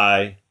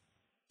testify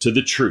to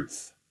the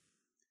truth.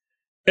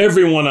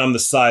 Everyone on the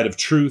side of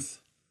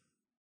truth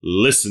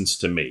listens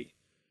to me.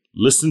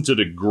 Listen to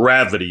the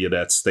gravity of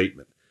that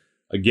statement.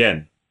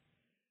 Again,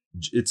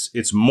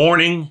 it's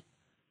morning.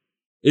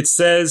 It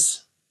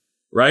says,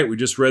 right? We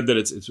just read that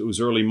it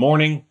was early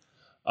morning.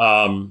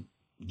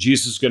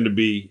 Jesus is going to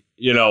be,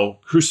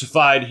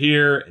 crucified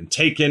here and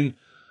taken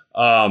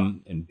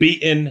and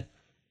beaten.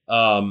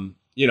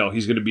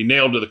 He's going to be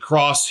nailed to the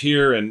cross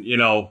here, and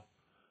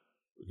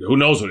who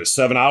knows what it's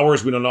 7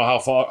 hours. We don't know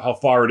how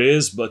far it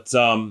is, but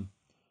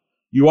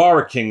you are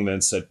a king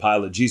then, said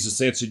Pilate.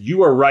 Jesus answered,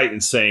 you are right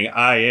in saying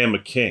I am a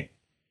king.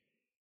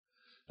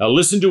 Now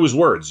listen to his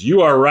words.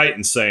 You are right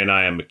in saying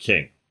I am a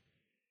king.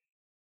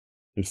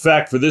 In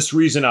fact, for this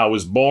reason I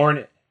was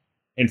born,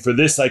 and for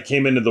this I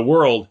came into the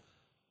world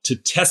to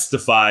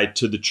testify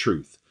to the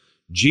truth.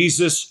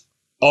 Jesus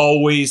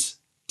always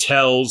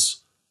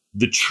tells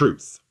the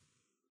truth.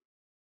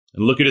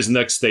 And look at his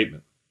next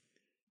statement.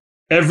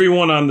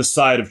 Everyone on the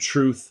side of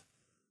truth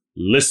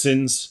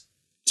listens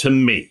to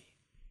me.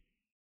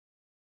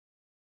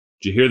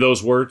 Did you hear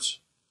those words?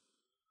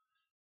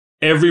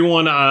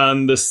 Everyone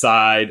on the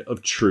side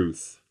of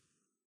truth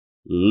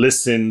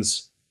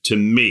listens to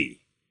me,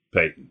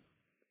 Peyton.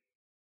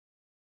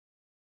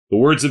 The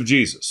words of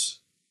Jesus.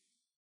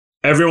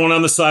 Everyone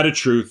on the side of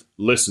truth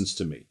listens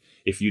to me.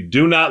 If you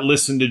do not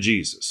listen to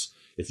Jesus,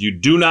 if you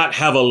do not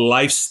have a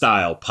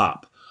lifestyle,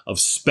 Pop, of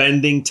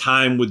spending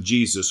time with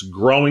Jesus,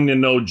 growing to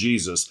know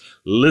Jesus,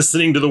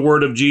 listening to the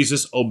word of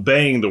Jesus,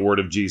 obeying the word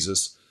of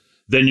Jesus,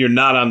 then you're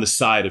not on the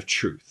side of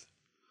truth.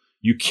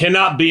 You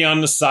cannot be on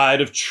the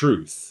side of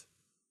truth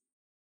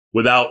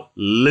without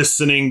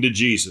listening to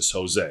Jesus,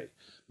 Jose,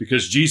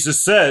 because Jesus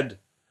said,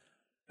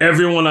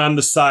 everyone on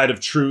the side of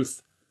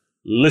truth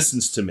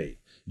listens to me.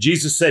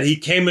 Jesus said he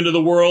came into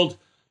the world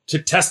to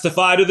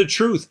testify to the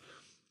truth.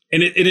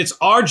 And it's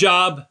our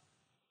job.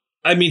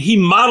 I mean, he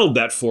modeled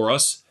that for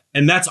us,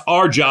 and that's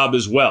our job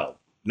as well.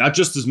 Not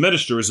just as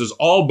ministers, as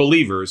all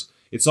believers,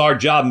 it's our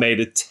job, May,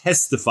 to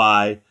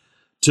testify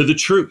to the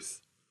truth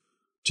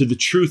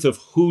of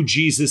who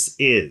Jesus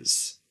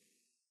is,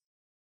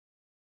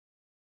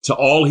 to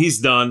all he's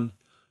done,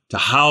 to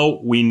how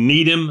we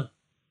need him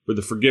for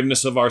the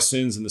forgiveness of our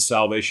sins and the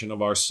salvation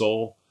of our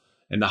soul,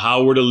 and to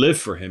how we're to live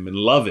for him and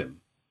love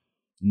him,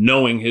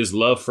 knowing his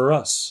love for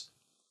us.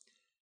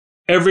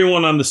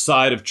 Everyone on the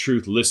side of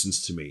truth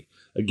listens to me.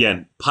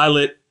 Again,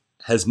 Pilate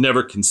has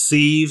never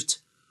conceived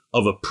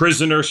of a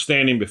prisoner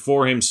standing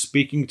before him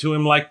speaking to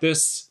him like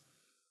this.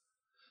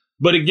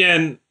 But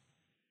again,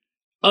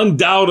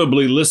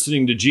 undoubtedly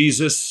listening to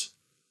Jesus,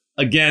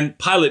 again,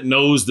 Pilate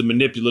knows the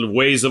manipulative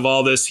ways of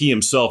all this. He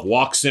himself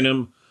walks in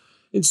them.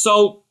 And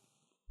so,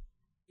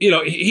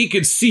 he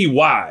could see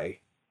why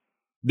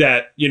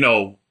that,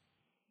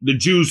 the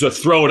Jews are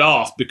thrown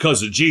off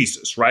because of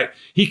Jesus, right?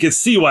 He could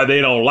see why they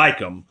don't like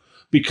him,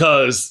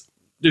 because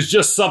there's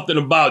just something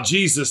about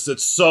Jesus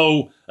that's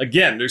so,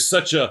 again, there's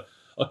such a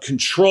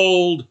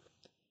controlled,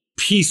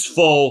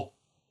 peaceful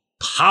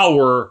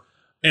power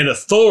and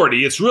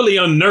authority. It's really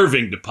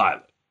unnerving to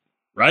Pilate,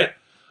 right?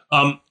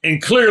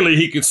 And clearly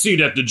he could see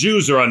that the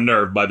Jews are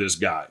unnerved by this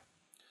guy.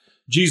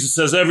 Jesus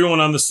says, everyone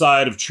on the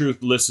side of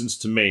truth listens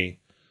to me.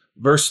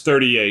 Verse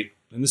 38,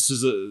 and this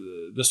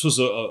was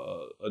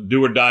a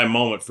do or die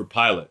moment for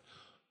Pilate.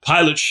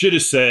 Pilate should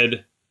have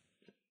said,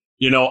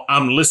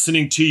 I'm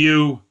listening to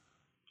you.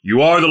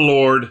 You are the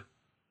Lord.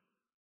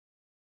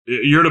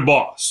 You're the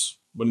boss.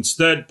 But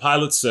instead,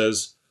 Pilate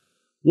says,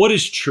 what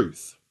is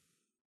truth?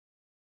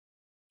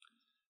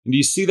 And do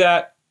you see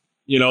that?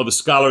 You know, the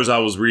scholars I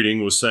was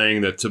reading was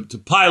saying that to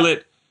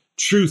Pilate,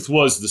 truth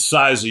was the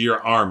size of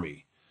your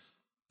army.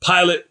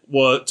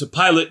 To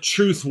Pilate,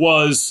 truth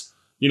was,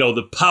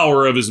 the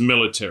power of his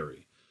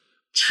military.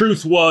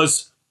 Truth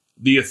was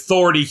the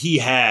authority he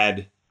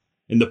had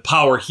and the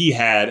power he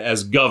had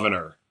as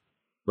governor,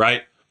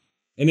 right?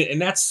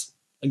 And that's,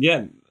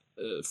 again,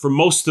 for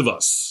most of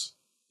us,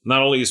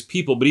 not only as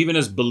people, but even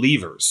as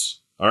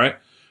believers, all right?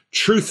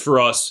 Truth for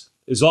us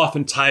is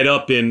often tied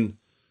up in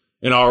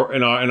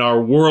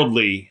our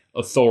worldly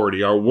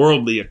authority, our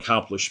worldly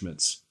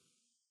accomplishments.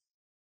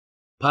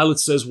 Pilate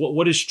says,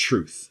 what is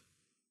truth?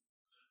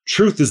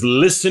 Truth is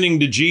listening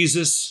to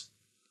Jesus,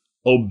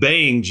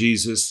 obeying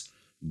Jesus,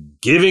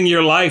 giving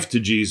your life to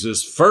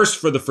Jesus, first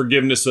for the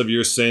forgiveness of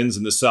your sins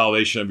and the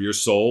salvation of your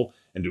soul,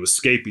 and to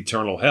escape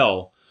eternal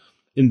hell,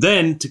 and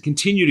then to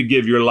continue to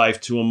give your life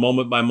to him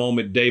moment by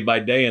moment, day by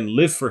day, and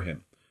live for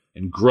him,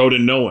 and grow to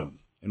know him,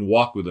 and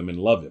walk with him, and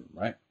love him,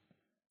 right?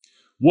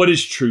 What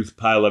is truth?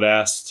 Pilate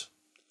asked.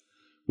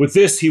 With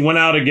this, he went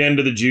out again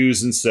to the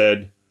Jews and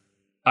said,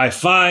 I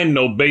find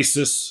no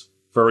basis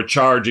for a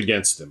charge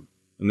against him.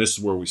 And this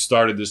is where we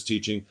started this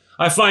teaching.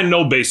 I find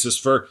no basis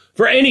for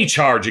any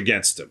charge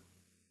against him.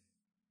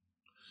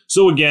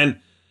 So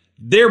again,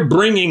 they're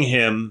bringing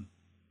him,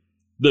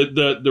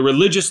 the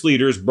religious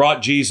leaders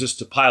brought Jesus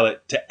to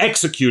Pilate to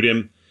execute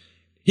him.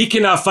 He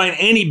cannot find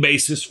any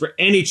basis for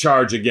any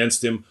charge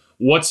against him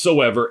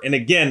whatsoever. And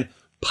again,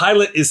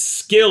 Pilate is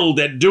skilled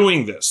at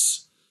doing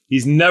this.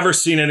 He's never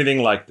seen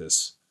anything like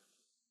this.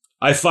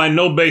 I find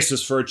no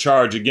basis for a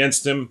charge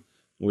against him.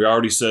 We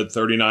already said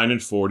 39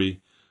 and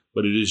 40.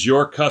 But it is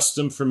your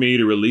custom for me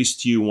to release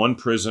to you one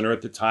prisoner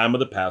at the time of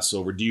the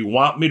Passover. Do you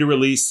want me to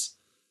release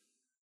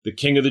the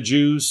King of the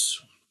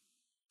Jews?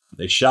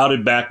 They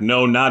shouted back,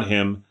 no, not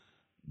him.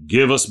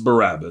 Give us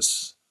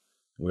Barabbas.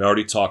 We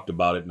already talked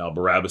about it. Now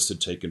Barabbas had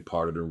taken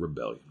part in a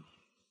rebellion.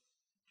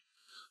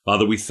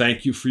 Father, we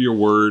thank you for your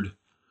word.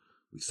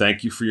 We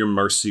thank you for your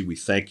mercy. We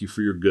thank you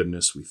for your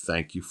goodness. We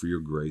thank you for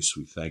your grace.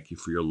 We thank you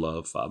for your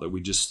love, Father.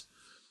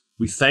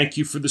 We thank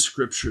you for the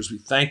scriptures. We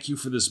thank you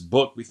for this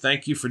book. We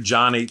thank you for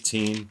John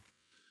 18.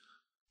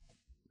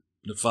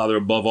 And Father,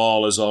 above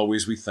all, as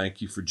always, we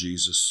thank you for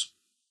Jesus.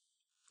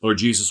 Lord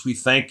Jesus, we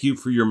thank you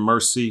for your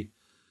mercy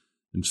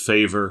and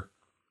favor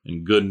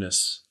and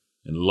goodness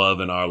and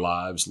love in our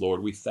lives.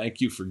 Lord, we thank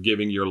you for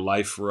giving your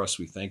life for us.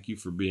 We thank you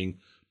for being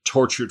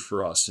tortured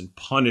for us and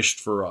punished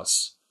for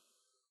us,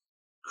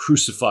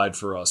 crucified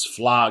for us,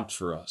 flogged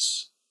for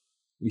us.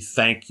 We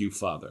thank you,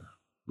 Father.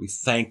 We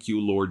thank you,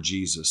 Lord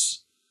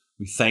Jesus.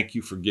 We thank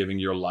you for giving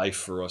your life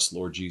for us,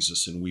 Lord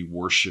Jesus, and we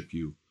worship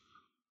you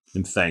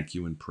and thank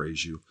you and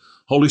praise you.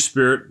 Holy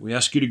Spirit, we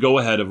ask you to go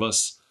ahead of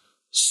us,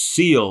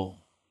 seal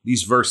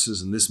these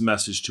verses and this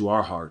message to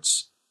our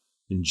hearts.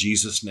 In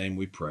Jesus' name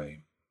we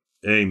pray.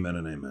 Amen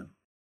and amen.